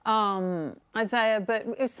 Isaiah, but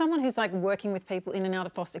as someone who's like working with people in and out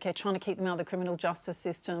of foster care, trying to keep them out of the criminal justice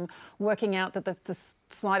system, working out that the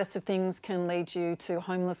slightest of things can lead you to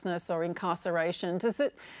homelessness or incarceration, does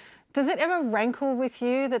it ever rankle with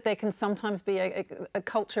you that there can sometimes be a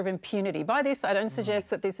culture of impunity? By this, I don't suggest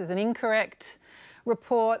that this is an incorrect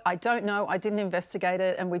report. I don't know. I didn't investigate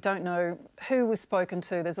it, and we don't know who was spoken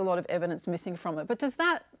to. There's a lot of evidence missing from it. But does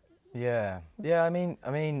that... Yeah. I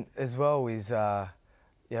mean, as well is, a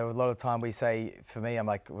lot of time we say, for me, I'm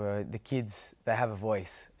like, the kids, they have a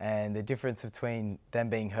voice, and the difference between them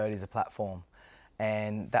being heard is a platform,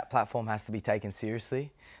 and that platform has to be taken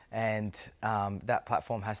seriously. And that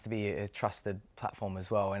platform has to be a trusted platform as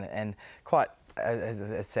well. And quite, as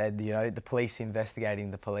I said, the police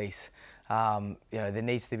investigating the police, there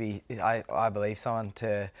needs to be, I believe, someone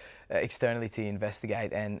to externally to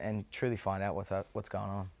investigate and truly find out what's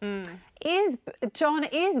going on. Is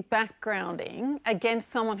backgrounding against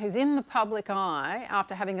someone who's in the public eye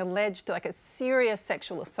after having alleged like a serious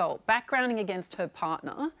sexual assault, backgrounding against her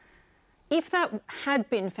partner, if that had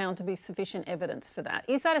been found to be sufficient evidence for that,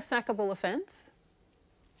 is that a sackable offence?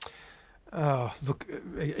 Oh, look,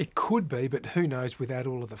 it could be, but who knows without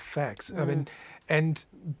all of the facts. I mean, and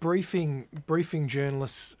briefing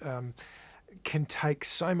journalists can take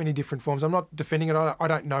so many different forms. I'm not defending it. I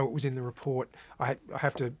don't know what was in the report. I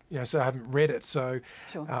have to, so I haven't read it. So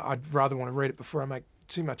I'd rather want to read it before I make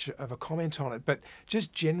too much of a comment on it. But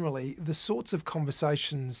just generally, the sorts of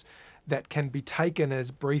conversations that can be taken as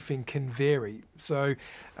briefing can vary. So,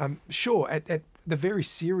 sure, at the very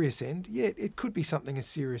serious end, it could be something as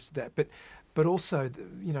serious as that. But also,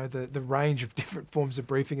 the range of different forms of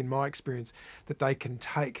briefing, in my experience, that they can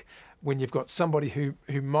take when you've got somebody who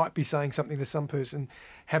might be saying something to some person,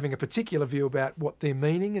 having a particular view about what they're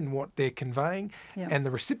meaning and what they're conveying, and the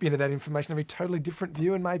recipient of that information having a totally different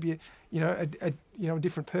view and maybe a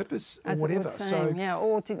different purpose or as whatever.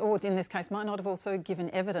 Or in this case might not have also given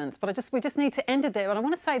evidence. But we just need to end it there. But I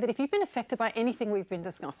want to say that if you've been affected by anything we've been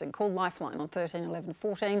discussing, call Lifeline on 13 11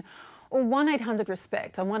 14 or 1800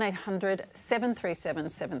 RESPECT on 1800 737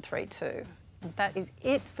 732. And that is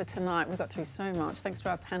it for tonight. We've got through so much. Thanks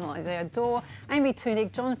to our panel, Isaiah Dawe, Amy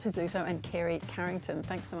Thunig, John Pesutto and Kerry Carrington.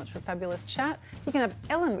 Thanks so much for a fabulous chat. You can have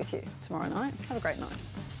Ellen with you tomorrow night. Have a great night.